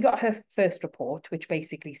 Then we got her first report, which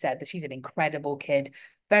basically said that she's an incredible kid,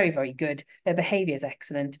 very, very good. Her behavior is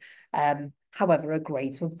excellent. However, her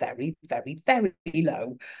grades were very, very, very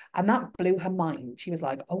low. And that blew her mind. She was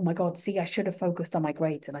like, oh my God, see, I should have focused on my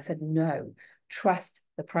grades. And I said, no, trust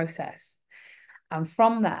the process. And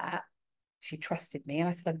from that, she trusted me. And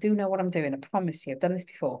I said, I do know what I'm doing. I promise you, I've done this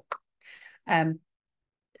before.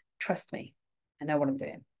 Trust me, I know what I'm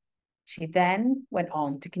doing. She then went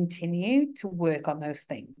on to continue to work on those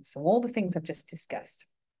things. So all the things I've just discussed.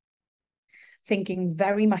 Thinking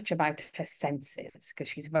very much about her senses, because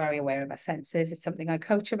she's very aware of her senses. It's something I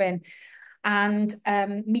coach her in. And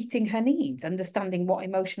meeting her needs, understanding what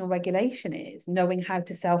emotional regulation is, knowing how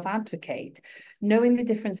to self-advocate, knowing the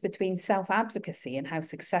difference between self-advocacy and how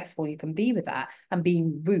successful you can be with that and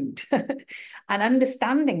being rude and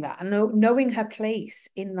understanding that and knowing her place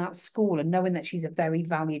in that school and knowing that she's a very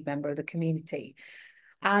valued member of the community.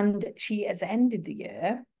 And she has ended the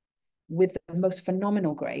year with the most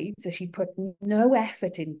phenomenal grades that she put no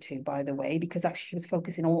effort into, by the way, because actually she was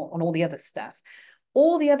focusing on all the other stuff.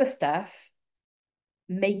 All the other stuff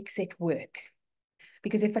makes it work.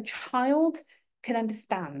 Because if a child can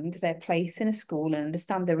understand their place in a school and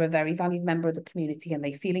understand they're a very valued member of the community and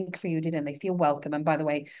they feel included and they feel welcome, and by the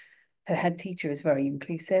way, her head teacher is very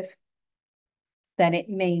inclusive, then it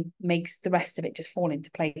makes the rest of it just fall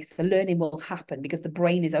into place. The learning will happen because the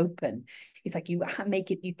brain is open. It's like you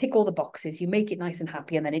make it, you tick all the boxes, you make it nice and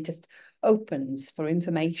happy, and then it just opens for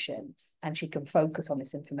information and she can focus on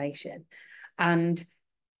this information. And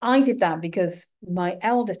I did that because my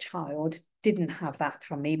elder child didn't have that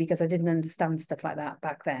from me because I didn't understand stuff like that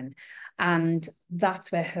back then. And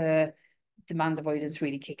that's where her demand avoidance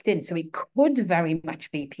really kicked in. So it could very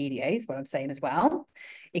much be PDA is what I'm saying as well.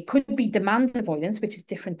 It could be demand avoidance, which is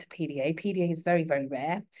different to PDA. PDA is very, very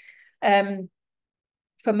rare.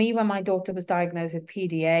 For me, when my daughter was diagnosed with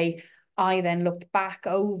PDA, I then looked back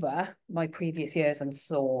over my previous years and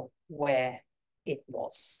saw where it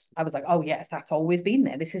was. I was like, oh yes, that's always been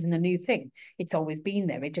there. This isn't a new thing. It's always been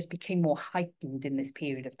there. It just became more heightened in this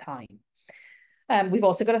period of time. We've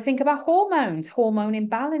also got to think about hormones, hormone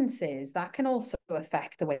imbalances. That can also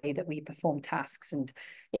affect the way that we perform tasks, and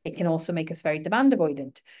it can also make us very demand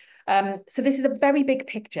avoidant. So this is a very big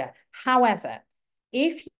picture. However,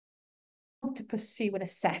 if you want to pursue an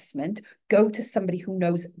assessment, go to somebody who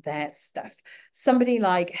knows their stuff. Somebody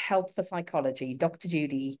like Help for Psychology, Dr.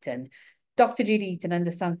 Judy Eaton. Dr. Judy Eaton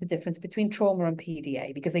understands the difference between trauma and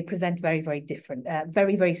PDA because they present very, very different,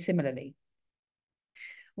 very, very similarly.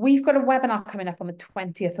 We've got a webinar coming up on the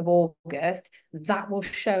 20th of August that will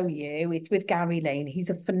show you. It's with Gary Lane. He's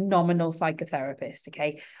a phenomenal psychotherapist,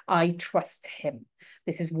 okay? I trust him.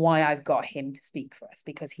 This is why I've got him to speak for us,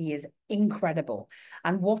 because he is incredible.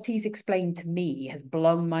 And what he's explained to me has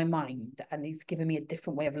blown my mind, and he's given me a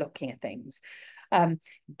different way of looking at things.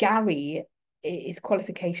 Gary, his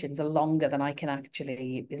qualifications are longer than I can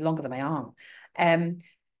actually, longer than my arm.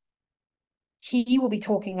 He will be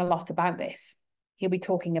talking a lot about this. He'll be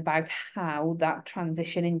talking about how that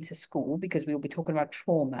transition into school, because we'll be talking about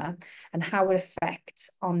trauma and how it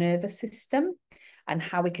affects our nervous system and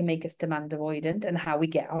how it can make us demand avoidant and how we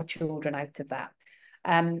get our children out of that.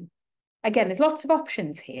 Again, there's lots of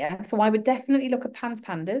options here. So I would definitely look at PANS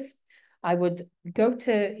Pandas. I would go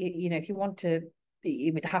to, if you want to,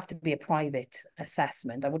 it would have to be a private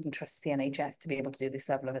assessment. I wouldn't trust the NHS to be able to do this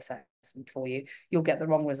level of assessment for you. You'll get the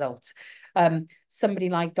wrong results. Somebody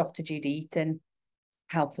like Dr. Judy Eaton,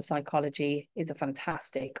 Help for Psychology, is a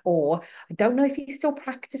fantastic, or I don't know if he's still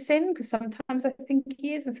practicing, because sometimes I think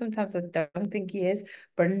he is and sometimes I don't think he is,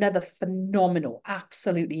 but another phenomenal,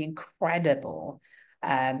 absolutely incredible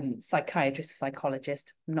psychiatrist or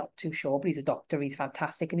psychologist, I'm not too sure, but he's a doctor, he's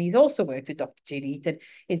fantastic, and he's also worked with Dr. Judy Eaton,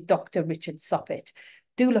 is Dr. Richard Soppett.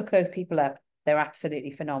 Do look those people up, they're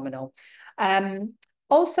absolutely phenomenal.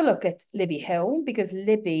 Also look at Libby Hill, because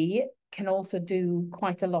Libby can also do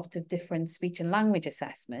quite a lot of different speech and language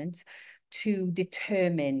assessments to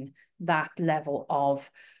determine that level of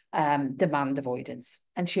demand avoidance,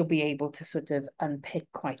 and she'll be able to sort of unpick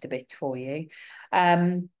quite a bit for you.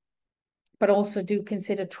 But also do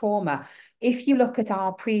consider trauma. If you look at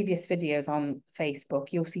our previous videos on Facebook,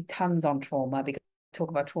 you'll see tons on trauma, because I talk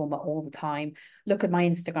about trauma all the time. Look at my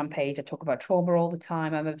Instagram page, I talk about trauma all the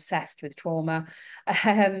time. I'm obsessed with trauma.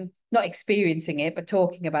 Not experiencing it, but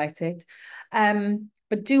talking about it.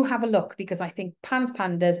 But do have a look, because I think PANS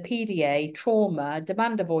Pandas, PDA, trauma,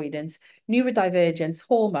 demand avoidance, neurodivergence,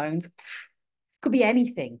 hormones, could be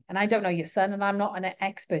anything. And I don't know your son, and I'm not an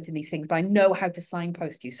expert in these things, but I know how to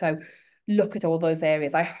signpost you. So look at all those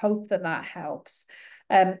areas. I hope that that helps.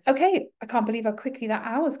 Okay, I can't believe how quickly that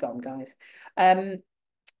hour's gone, guys.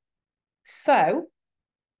 So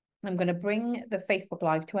I'm going to bring the Facebook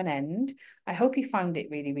Live to an end. I hope you found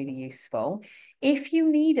it really, really useful. If you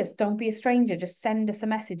need us, don't be a stranger. Just send us a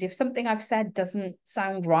message. If something I've said doesn't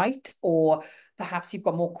sound right, or perhaps you've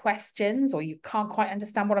got more questions, or you can't quite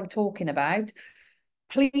understand what I'm talking about,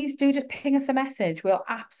 please do just ping us a message. We'll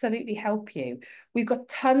absolutely help you. We've got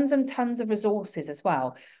tons and tons of resources as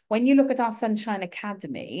well. When you look at our Sunshine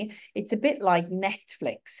Academy, it's a bit like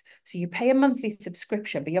Netflix. So you pay a monthly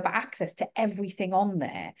subscription, but you have access to everything on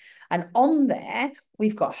there. And on there,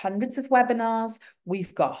 we've got hundreds of webinars.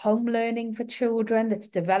 We've got home learning for children that's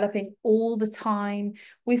developing all the time.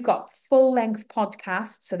 We've got full-length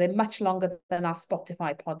podcasts, so they're much longer than our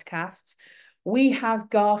Spotify podcasts. We have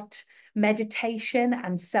got meditation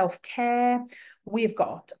and self-care. We've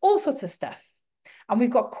got all sorts of stuff. And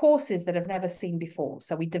we've got courses that I've never seen before.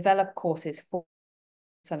 So we develop courses for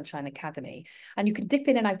Sunshine Academy, and you can dip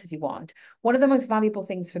in and out as you want. One of the most valuable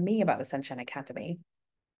things for me about the Sunshine Academy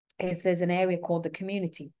is there's an area called the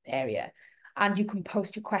community area, and you can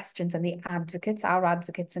post your questions, and the advocates, our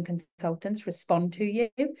advocates and consultants, respond to you.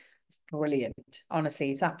 It's brilliant.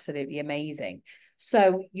 Honestly, it's absolutely amazing.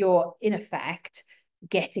 So you're in effect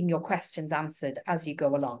getting your questions answered as you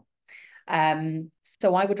go along.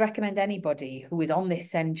 So I would recommend anybody who is on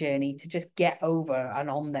this Send journey to just get over and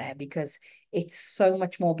on there, because it's so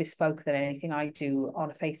much more bespoke than anything I do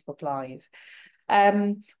on a Facebook Live.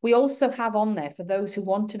 We also have on there, for those who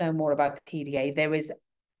want to know more about PDA, there is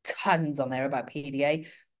tons on there about PDA,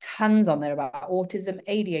 tons on there about autism,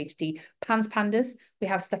 ADHD, PANS Pandas. We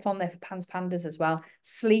have stuff on there for PANS Pandas as well.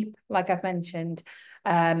 Sleep, like I've mentioned.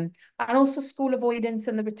 And also school avoidance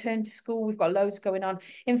and the return to school. We've got loads going on.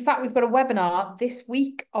 In fact, we've got a webinar this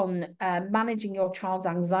week on managing your child's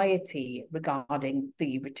anxiety regarding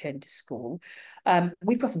the return to school.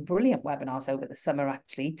 We've got some brilliant webinars over the summer,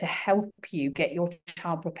 actually, to help you get your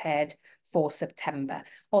child prepared for September.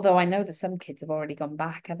 Although I know that some kids have already gone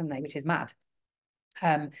back, haven't they, which is mad.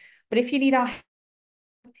 But if you need our help,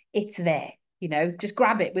 it's there. Just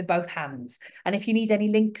grab it with both hands. And if you need any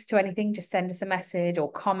links to anything, just send us a message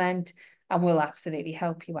or comment, and we'll absolutely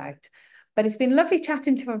help you out. But it's been lovely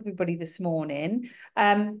chatting to everybody this morning.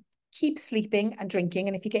 Keep sleeping and drinking.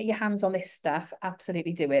 And if you get your hands on this stuff,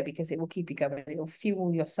 absolutely do it, because it will keep you going. It'll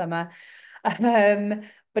fuel your summer.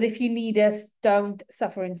 But if you need us, don't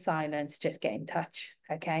suffer in silence. Just get in touch.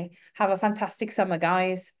 Okay. Have a fantastic summer,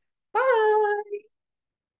 guys.